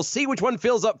other, and we'll see which one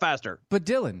fills up faster. But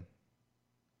Dylan.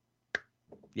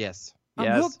 Yes.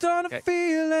 I'm hooked on a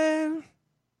feeling.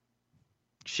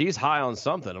 She's high on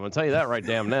something. I'm going to tell you that right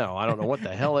damn now. I don't know what the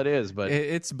hell it is, but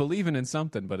it's believing in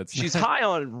something, but she's high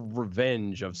on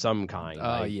revenge of some kind.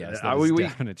 Oh, yes.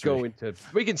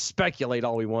 We can speculate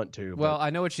all we want to. Well,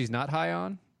 I know what she's not high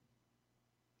on.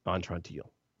 Ontrantile.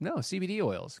 No, CBD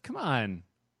oils. Come on.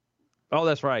 Oh,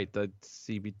 that's right. The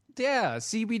CBD. Yeah,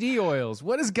 CBD oils.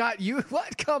 What has got you?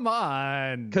 What? Come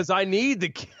on. Because I need the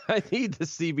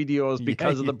CBD oils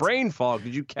because of the brain fog.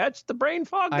 Did you catch the brain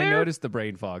fog there? I noticed the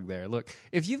brain fog there. Look,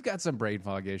 if you've got some brain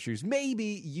fog issues,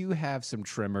 maybe you have some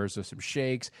tremors or some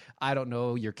shakes. I don't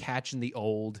know. You're catching the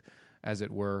old, as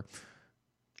it were.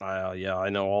 Yeah, I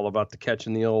know all about the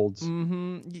catching the olds.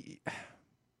 Mm-hmm.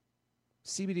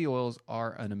 CBD oils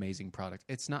are an amazing product.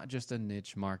 It's not just a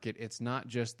niche market. It's not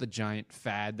just the giant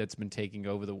fad that's been taking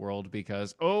over the world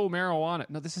because, marijuana.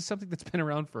 No, this is something that's been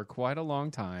around for quite a long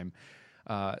time.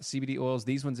 CBD oils,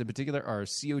 these ones in particular, are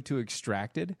CO2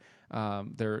 extracted.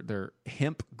 They're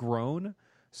hemp grown,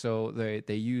 so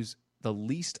they use the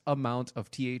least amount of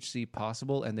THC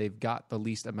possible, and they've got the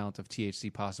least amount of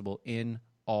THC possible in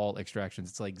all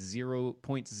extractions. It's like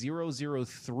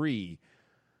 0.003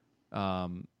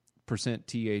 percent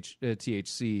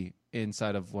THC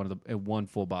inside of one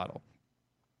full bottle.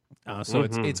 So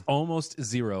it's almost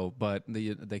zero, but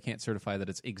they can't certify that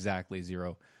it's exactly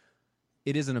zero.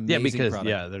 It is an amazing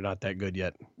product. They're not that good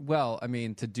yet. Well, I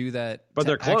mean, to do that, but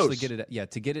they're close.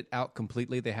 To get it out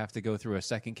completely, they have to go through a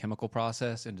second chemical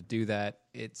process, and to do that,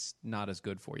 it's not as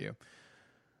good for you.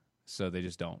 So they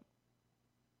just don't.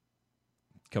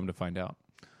 Come to find out.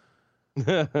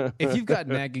 If you've got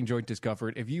nagging joint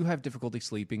discomfort, if you have difficulty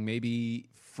sleeping, maybe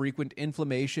frequent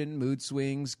inflammation, mood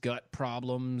swings, gut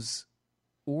problems,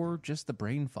 or just the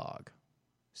brain fog,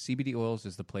 CBD oils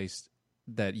is the place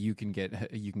that you can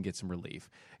get some relief.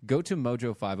 Go to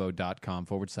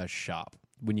mojo50.com/shop.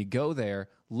 When you go there,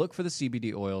 look for the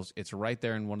CBD oils. It's right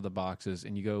there in one of the boxes,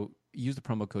 and you go use the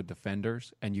promo code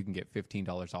DEFENDERS, and you can get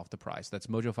 $15 off the price. That's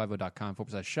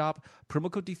mojo50.com/shop.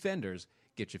 Promo code DEFENDERS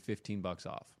get you $15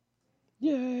 off.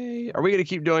 Yay. Are we going to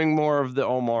keep doing more of the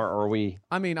Omar, or are we?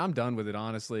 I mean, I'm done with it,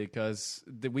 honestly, because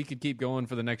we could keep going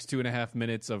for the next 2.5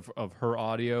 minutes of her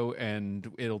audio, and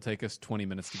it'll take us 20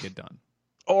 minutes to get done.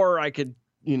 Or I could,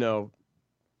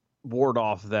 ward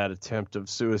off that attempt of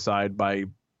suicide by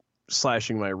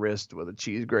slashing my wrist with a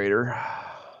cheese grater.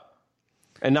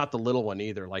 And not the little one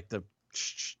either, like the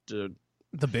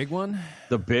big one?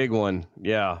 The big one,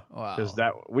 yeah. Wow. Because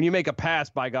when you make a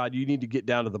pass, by God, you need to get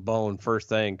down to the bone first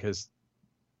thing, because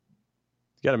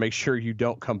you got to make sure you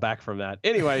don't come back from that.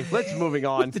 Anyway, let's moving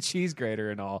on. With the cheese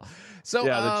grater and all. So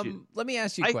let me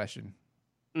ask you a question.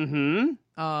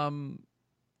 Mm-hmm.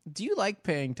 Do you like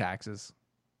paying taxes?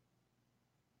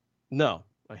 No,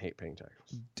 I hate paying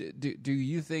taxes. Do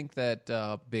you think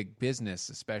that big business,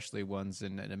 especially ones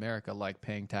in America, like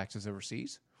paying taxes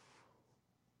overseas?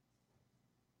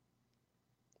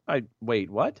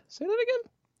 Wait, what? Say that again?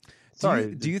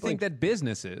 Sorry. Do you think that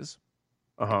businesses,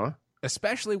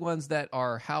 especially ones that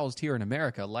are housed here in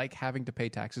America, like having to pay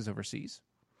taxes overseas?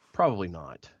 Probably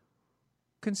not.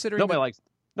 Considering nobody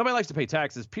likes to pay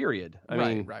taxes, period. I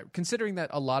mean, Considering that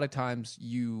a lot of times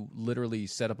you literally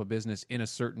set up a business in a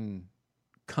certain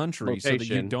country location, so that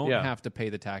you don't have to pay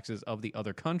the taxes of the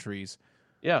other countries.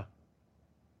 Yeah.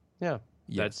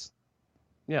 Yes.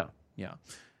 Yeah.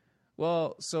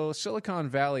 Well, so Silicon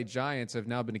Valley giants have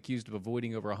now been accused of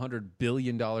avoiding over $100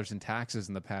 billion in taxes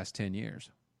in the past 10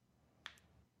 years.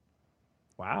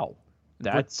 Wow.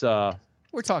 That's...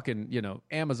 We're talking,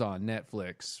 Amazon,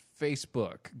 Netflix,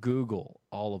 Facebook, Google,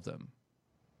 all of them.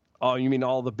 Oh, you mean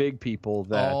all the big people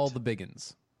that... All the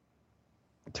biggins.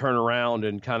 Turn around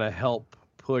and kind of help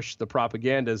push the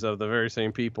propagandas of the very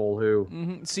same people who...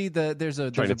 Mm-hmm. See, there's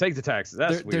trying to take the taxes.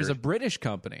 That's weird. There's a British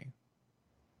company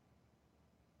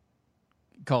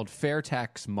called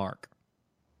Fairtax Mark.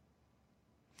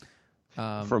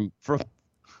 From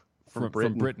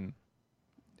Britain.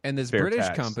 And this Fair British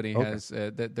tax. company has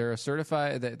that they're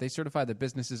certified that they certify that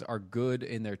businesses are good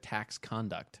in their tax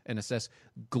conduct and assess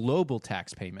global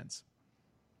tax payments.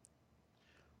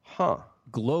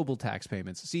 Global tax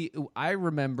payments. See, I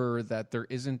remember that there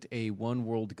isn't a one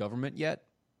world government yet.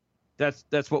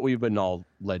 That's what we've been all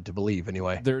led to believe,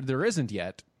 anyway. There isn't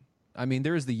yet. I mean,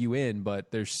 there is the UN,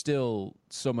 but there's still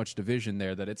so much division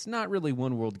there that it's not really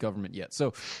one world government yet.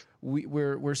 So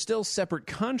we're still separate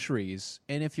countries,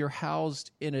 and if you're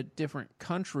housed in a different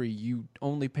country, you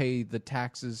only pay the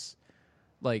taxes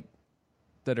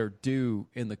that are due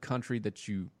in the country that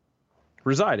you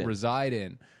reside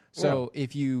in. So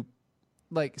if you,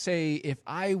 like, say, if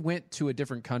I went to a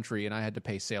different country and I had to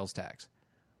pay sales tax,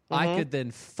 I could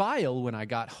then file when I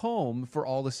got home for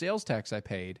all the sales tax I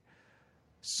paid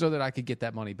so that I could get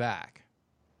that money back.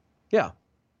 Yeah.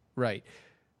 Right.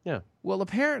 Yeah. Well,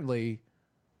 apparently,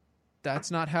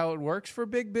 that's not how it works for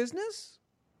big business?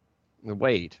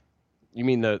 Wait. You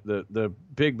mean the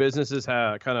big businesses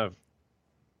kind of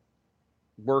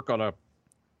work on a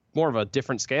more of a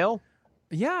different scale?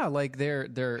 Yeah, like they're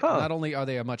not only are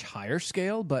they a much higher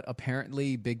scale, but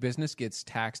apparently big business gets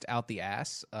taxed out the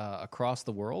ass across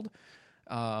the world.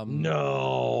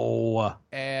 No,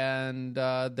 and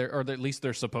or at least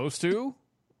they're supposed to.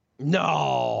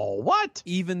 No, what?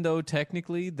 Even though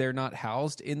technically they're not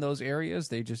housed in those areas,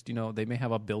 they just they may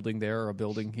have a building there or a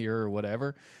building here or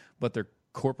whatever, but their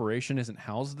corporation isn't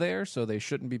housed there, so they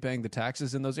shouldn't be paying the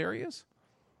taxes in those areas.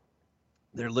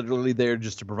 They're literally there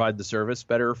just to provide the service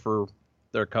better for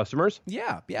their customers?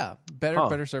 Yeah.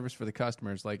 Better service for the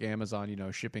customers, like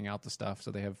Amazon, shipping out the stuff.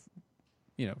 So they have,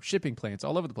 shipping plants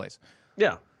all over the place.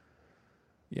 Yeah.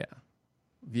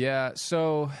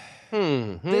 So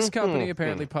this company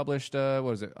apparently published,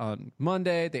 on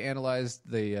Monday. They analyzed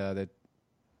the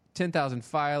 10,000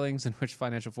 filings in which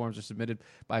financial forms are submitted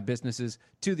by businesses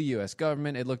to the U.S.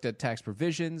 government. It looked at tax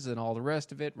provisions and all the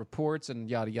rest of it, reports and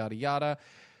yada, yada, yada.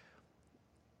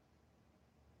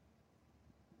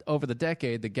 Over the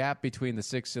decade, the gap between the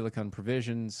six silicon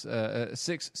provisions and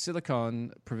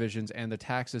the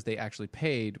taxes they actually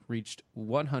paid reached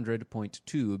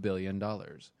 $100.2 billion.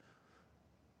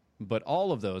 But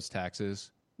all of those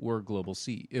taxes were global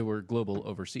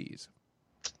overseas.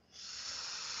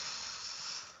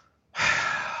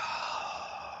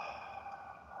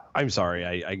 I'm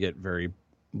sorry, I get very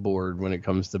bored when it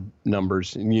comes to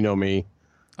numbers, and you know me.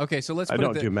 Okay, so I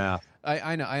don't do math.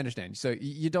 I know, I understand. So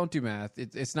you don't do math.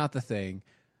 It's not the thing.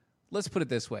 Let's put it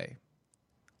this way.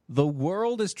 The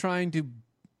world is trying to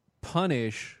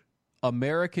punish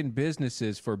American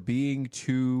businesses for being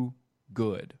too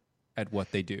good at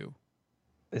what they do.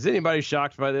 Is anybody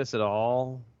shocked by this at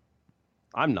all?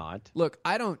 I'm not. Look,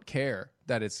 I don't care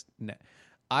that it's...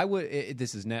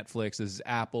 this is Netflix, this is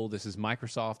Apple, this is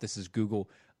Microsoft, this is Google.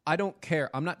 I don't care.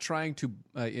 I'm not trying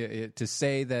to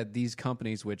say that these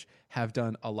companies, which have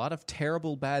done a lot of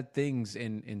terrible, bad things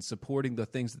in supporting the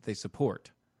things that they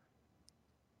support,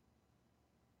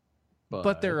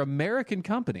 but they're American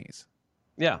companies.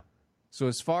 Yeah. So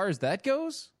as far as that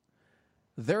goes,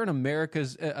 they're an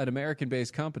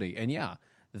American-based company, and yeah,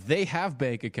 they have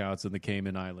bank accounts in the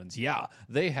Cayman Islands. Yeah,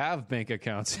 they have bank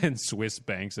accounts in Swiss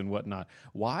banks and whatnot.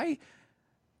 Why?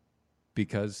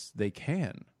 Because they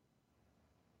can.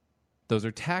 Those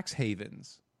are tax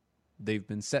havens. They've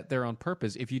been set there on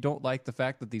purpose. If you don't like the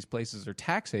fact that these places are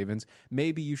tax havens,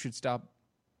 maybe you should stop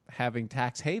having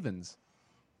tax havens.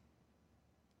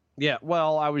 Yeah,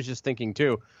 well, I was just thinking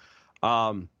too.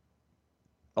 A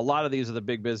lot of these are the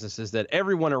big businesses that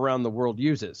everyone around the world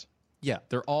uses. Yeah,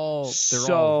 they're all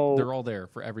there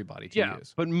for everybody to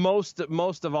use. But most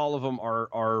of all of them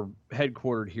are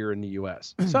headquartered here in the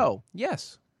U.S. So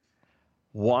yes,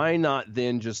 why not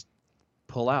then just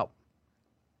pull out?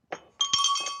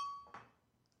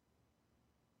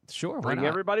 Sure, bring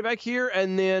everybody back here,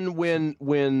 and then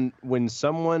when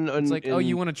someone it's like,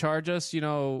 you want to charge us,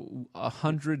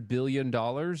 $100 billion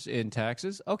in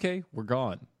taxes? Okay, we're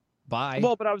gone. Bye.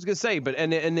 Well, but I was gonna say,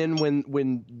 and then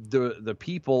when the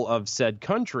people of said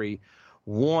country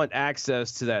want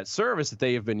access to that service that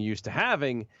they have been used to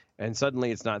having, and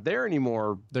suddenly it's not there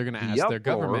anymore, they're gonna ask their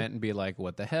government and be like,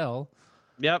 "What the hell?"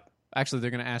 Yep. Actually,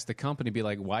 they're gonna ask the company, be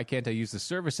like, "Why can't I use the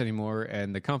service anymore?"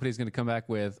 And the company's gonna come back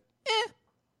with,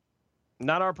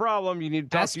 not our problem. You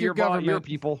need to talk to your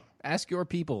people. Ask your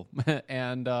people,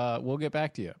 and we'll get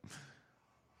back to you.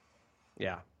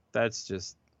 Yeah, that's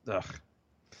just, ugh.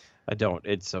 I don't.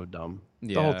 It's so dumb.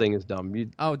 Yeah. The whole thing is dumb.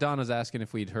 Donna's asking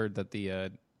if we'd heard that the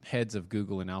heads of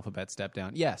Google and Alphabet stepped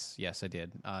down. Yes, I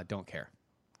did. Don't care.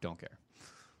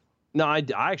 No, I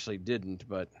actually didn't,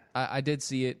 but... I did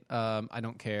see it. I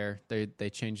don't care. They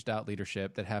changed out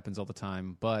leadership. That happens all the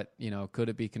time. But, could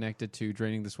it be connected to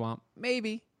draining the swamp?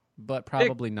 Maybe. But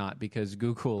probably not, because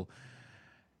Google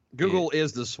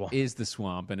is the swamp. Is the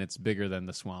swamp, and it's bigger than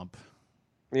the swamp.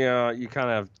 Yeah, you kind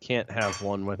of can't have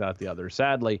one without the other,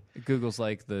 sadly. Google's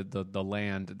like the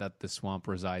land that the swamp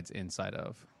resides inside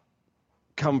of.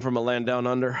 Come from a land down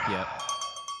under. Yep.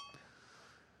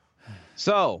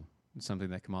 So. Something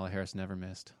that Kamala Harris never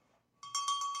missed.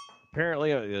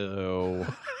 Apparently,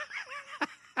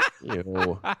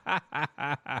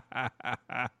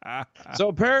 So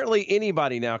apparently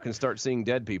anybody now can start seeing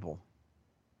dead people.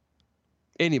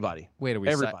 Anybody. Wait,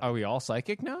 are we all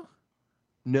psychic now?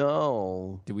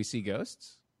 No. Do we see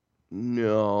ghosts?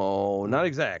 No, not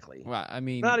exactly. Well, I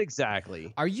mean, not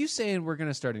exactly. Are you saying we're going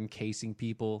to start encasing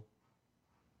people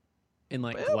in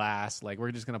glass? Like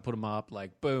we're just going to put them up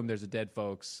like, boom, there's a dead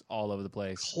folks all over the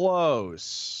place.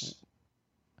 Close.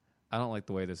 I don't like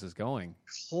the way this is going.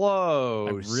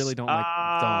 Close. I really don't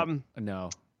like no.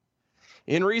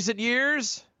 In recent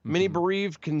years, many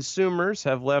bereaved consumers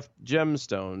have left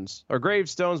gemstones or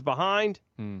gravestones behind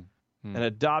and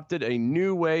adopted a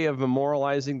new way of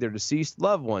memorializing their deceased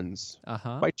loved ones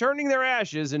by turning their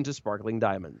ashes into sparkling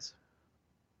diamonds.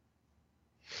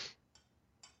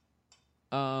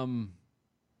 Haven't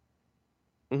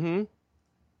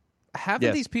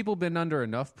Yes. these people been under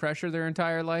enough pressure their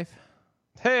entire life?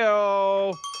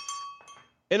 Hey-o!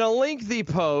 In a lengthy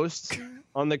post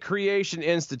on the Creation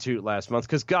Institute last month,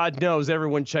 because God knows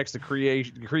everyone checks the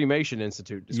Cremation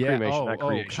Institute. It's cremation, not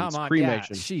creation. Come it's on.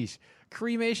 cremation. Yeah, sheesh.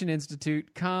 Cremation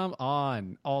Institute, come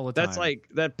on, all the time. That's like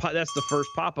that's the first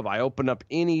pop-up. I open up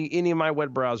any of my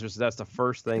web browsers, that's the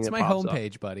first thing it's that my pops up.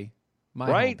 homepage, buddy. My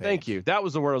right? homepage. Thank you. That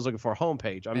was the word I was looking for,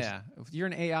 homepage. Yeah, you're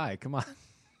an AI. Come on.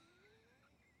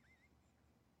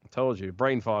 Told you,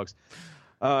 brain fogs.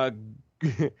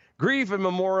 Grief and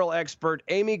memorial expert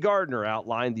Amy Gardner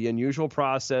outlined the unusual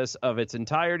process of its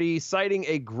entirety, citing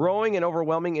a growing and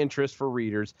overwhelming interest for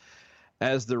readers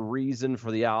as the reason for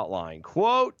the outline.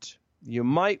 Quote, "You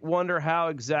might wonder how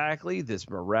exactly this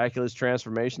miraculous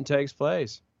transformation takes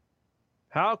place.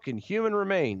 How can human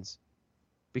remains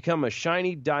become a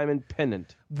shiny diamond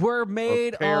pendant? We're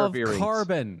made of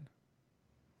carbon."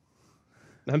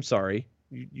 I'm sorry.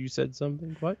 You said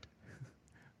something? What?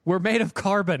 We're made of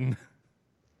carbon.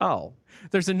 Oh.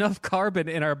 There's enough carbon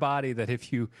in our body that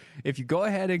if you go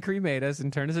ahead and cremate us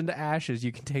and turn us into ashes,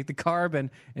 you can take the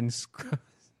carbon and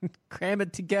cram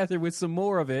it together with some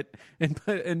more of it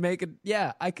and make it.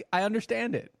 Yeah, I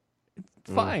understand it.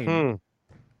 It's fine. Mm-hmm.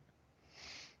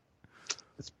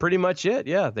 That's pretty much it.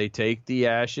 Yeah, they take the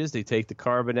ashes, they take the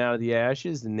carbon out of the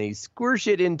ashes, and they squish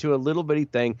it into a little bitty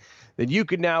thing that you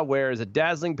can now wear as a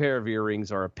dazzling pair of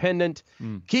earrings or a pendant.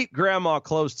 Keep grandma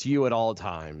close to you at all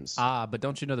times. But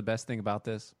don't you know the best thing about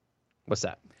this? What's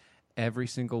that? Every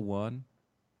single one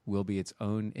will be its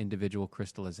own individual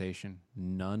crystallization.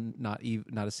 Not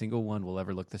a single one will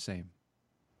ever look the same.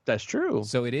 That's true.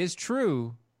 So it is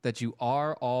true that you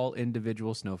are all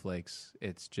individual snowflakes.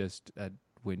 It's just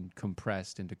when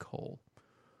compressed into coal.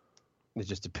 It's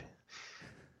just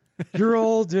you're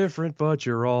all different, but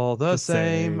you're all the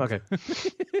same. Okay.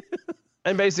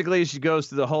 And basically, she goes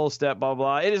through the whole step, blah,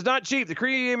 blah. It is not cheap. The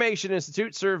Cremation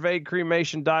Institute surveyed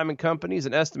cremation diamond companies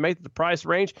and estimate that the price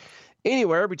range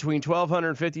anywhere between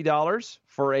 $1,250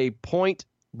 for a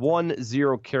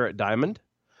 0.10 carat diamond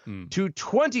to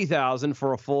 $20,000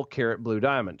 for a full carat blue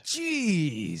diamond.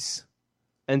 Jeez.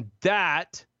 And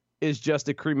that is just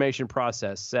a cremation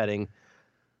process setting.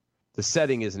 The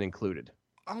setting isn't included.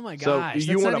 Oh my gosh!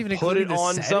 So you want to put it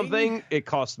on something, it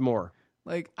costs more.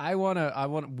 Like I want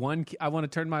to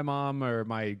turn my mom or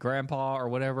my grandpa or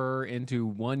whatever into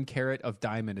 1 carat of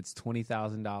diamond. It's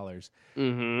 $20,000.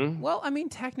 Mm-hmm. Well, I mean,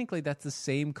 technically that's the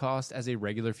same cost as a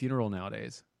regular funeral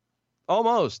nowadays.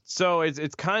 Almost. So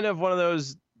it's kind of one of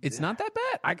those. It's not that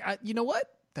bad. You know what?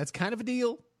 That's kind of a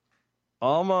deal.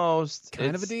 Almost.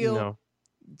 Kind of a deal.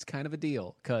 It's kind of a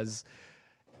deal because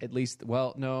at least,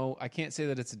 well, no, I can't say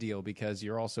that it's a deal because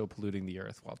you're also polluting the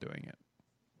earth while doing it.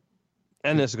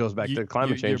 And this goes back to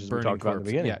climate change as we talked about in the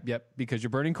beginning. Yep, because you're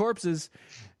burning corpses.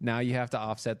 Now you have to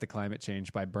offset the climate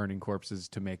change by burning corpses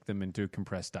to make them into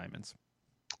compressed diamonds.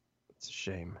 It's a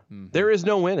shame. Mm-hmm. There is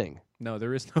no winning. No,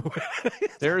 there is no winning.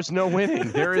 There is no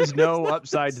winning. There is no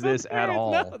upside to this at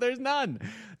all. No, there's none.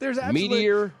 There's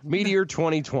absolutely... Meteor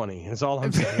 2020 is all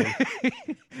I'm saying.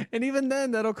 And even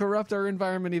then, that'll corrupt our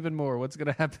environment even more. What's going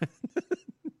to happen?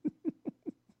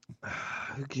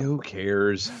 Who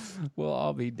cares? We'll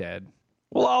all be dead.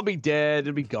 We'll all be dead.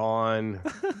 It'll be gone.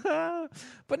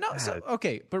 But no, so,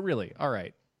 okay, but really, all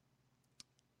right.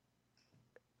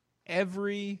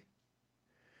 You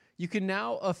can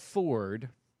now afford,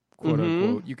 quote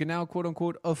unquote, you can now, quote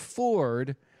unquote,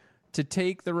 afford to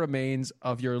take the remains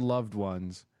of your loved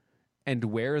ones and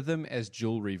wear them as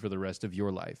jewelry for the rest of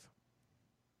your life.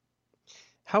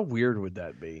 How weird would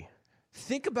that be?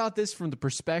 Think about this from the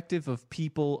perspective of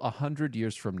people 100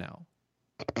 years from now.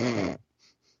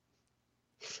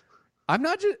 I'm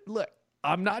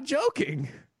not joking.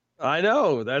 I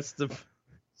know. That's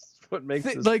what makes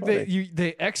this like funny.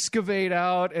 they excavate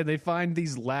out and they find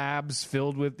these labs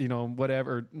filled with,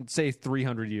 whatever, say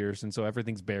 300 years, and so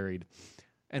everything's buried.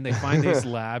 And they find these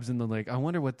labs and they're like, I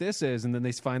wonder what this is, and then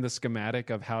they find the schematic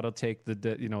of how to take the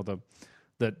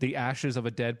the ashes of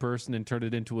a dead person and turn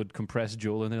it into a compressed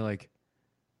jewel, and they're like,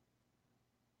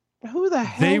 who the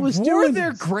hell they was wore doing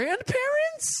their this?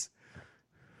 grandparents?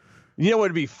 You know what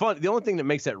would be fun? The only thing that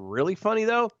makes that really funny,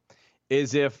 though,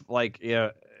 is if, like,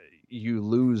 you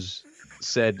lose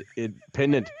said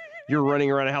pendant, you're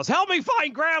running around the house. Help me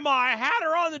find Grandma! I had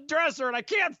her on the dresser, and I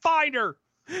can't find her!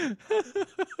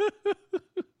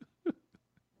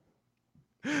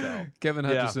 So, Kevin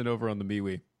Hutchison over on the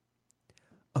MeWe.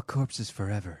 A corpse is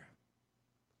forever.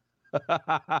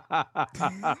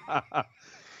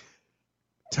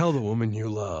 Tell the woman you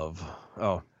love.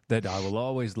 Oh, that I will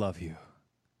always love you.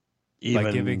 Even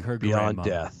by giving her beyond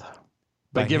grandma. death.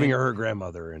 By giving her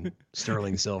grandmother in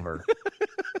sterling silver.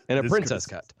 And a princess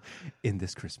cut. In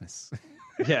this Christmas.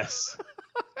 Yes.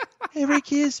 Every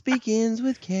kiss begins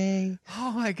with K.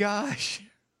 Oh my gosh.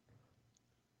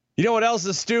 You know what else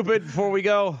is stupid before we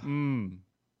go?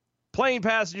 Plane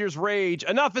passengers rage.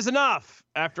 Enough is enough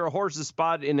after a horse is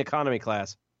spotted in economy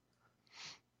class.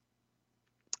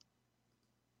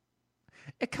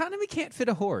 Economy can't fit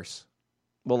a horse.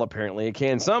 Well, apparently it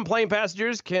can. Some plane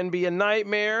passengers can be a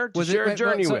nightmare to share a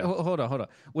journey with. Hold on.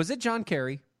 Was it John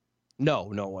Kerry?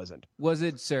 No, it wasn't. Was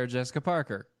it Sarah Jessica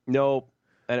Parker? Nope.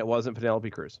 And it wasn't Penelope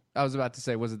Cruz. I was about to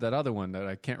say, was it that other one that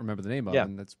I can't remember the name of? Yeah.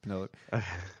 And that's Penelope.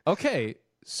 Okay,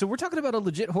 so we're talking about a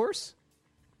legit horse?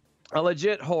 A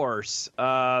legit horse.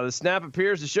 The snap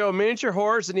appears to show a miniature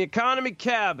horse in the economy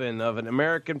cabin of an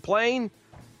American plane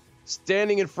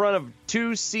standing in front of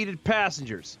two seated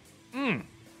passengers. And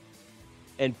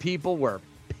people were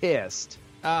pissed.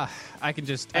 I can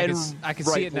see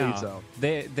it now. So.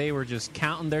 They were just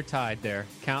counting their tide there.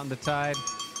 Counting the tide.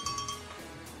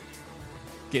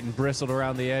 Getting bristled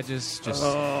around the edges. Just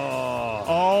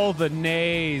all the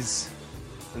nays.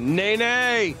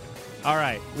 Nay. All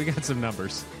right, we got some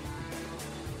numbers.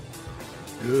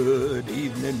 Good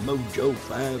evening, Mojo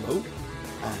 50.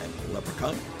 I'm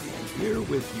Leprechaun, and here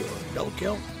with your bell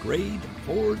count grade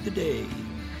for the day,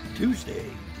 Tuesday,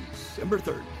 December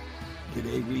 3rd.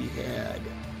 Today we had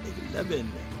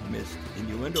 11 missed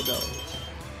innuendo bells,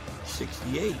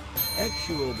 68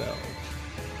 actual bells,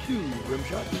 2 rim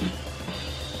shots,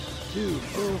 2,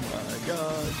 oh my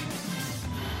gosh,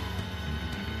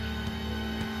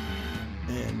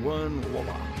 and 1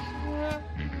 wah-wah.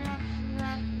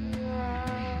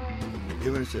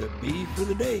 Giving us a B for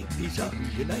the day. Peace out.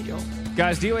 Good night, y'all.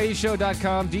 Guys,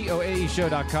 DOAEshow.com,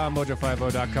 DOAEshow.com,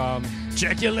 Mojo50.com.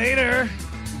 Check you later.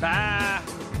 Bye.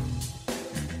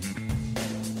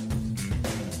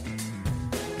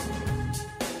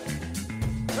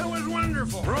 That was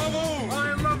wonderful. Bravo!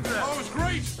 I loved that. Oh, it was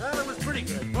great. Well, it was pretty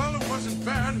good. Well, it wasn't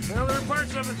bad. Well, there were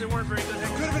parts of it that weren't very good. It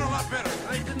could have been a lot better.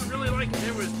 I didn't really like it.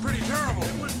 It was pretty terrible.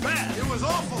 It was bad. It was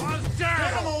awful. It was terrible.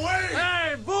 Get him away!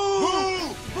 Hey, boo!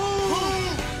 Boo! Boo!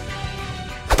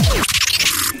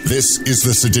 This is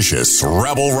the seditious,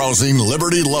 rabble-rousing,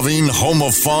 liberty-loving, home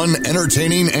of fun,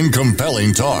 entertaining, and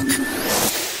compelling talk.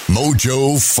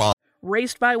 Mojo 5.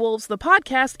 Raised by Wolves, the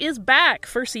podcast, is back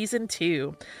for Season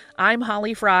 2. I'm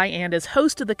Holly Fry, and as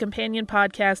host of the companion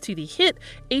podcast to the hit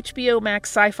HBO Max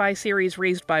sci-fi series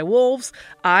Raised by Wolves,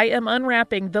 I am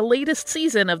unwrapping the latest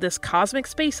season of this cosmic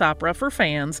space opera for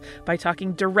fans by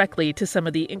talking directly to some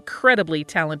of the incredibly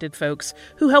talented folks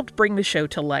who helped bring the show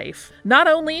to life. Not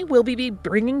only will we be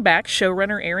bringing back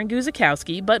showrunner Aaron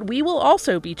Guzikowski, but we will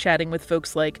also be chatting with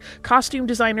folks like costume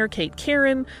designer Kate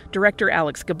Karen, director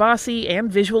Alex Gabassi,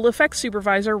 and visual effects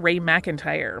supervisor Ray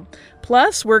McIntyre.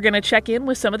 Plus, we're going to check in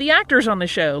with some of the actors on the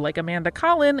show, like Amanda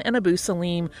Collin and Abu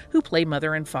Salim, who play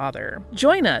mother and father.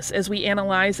 Join us as we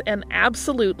analyze an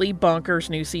absolutely bonkers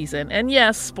new season. And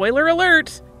yes, spoiler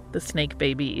alert, the snake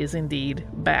baby is indeed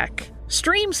back.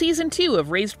 Stream Season 2 of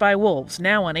Raised by Wolves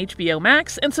now on HBO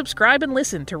Max, and subscribe and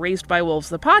listen to Raised by Wolves,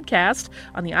 the podcast,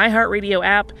 on the iHeartRadio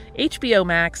app, HBO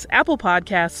Max, Apple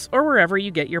Podcasts, or wherever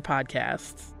you get your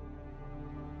podcasts.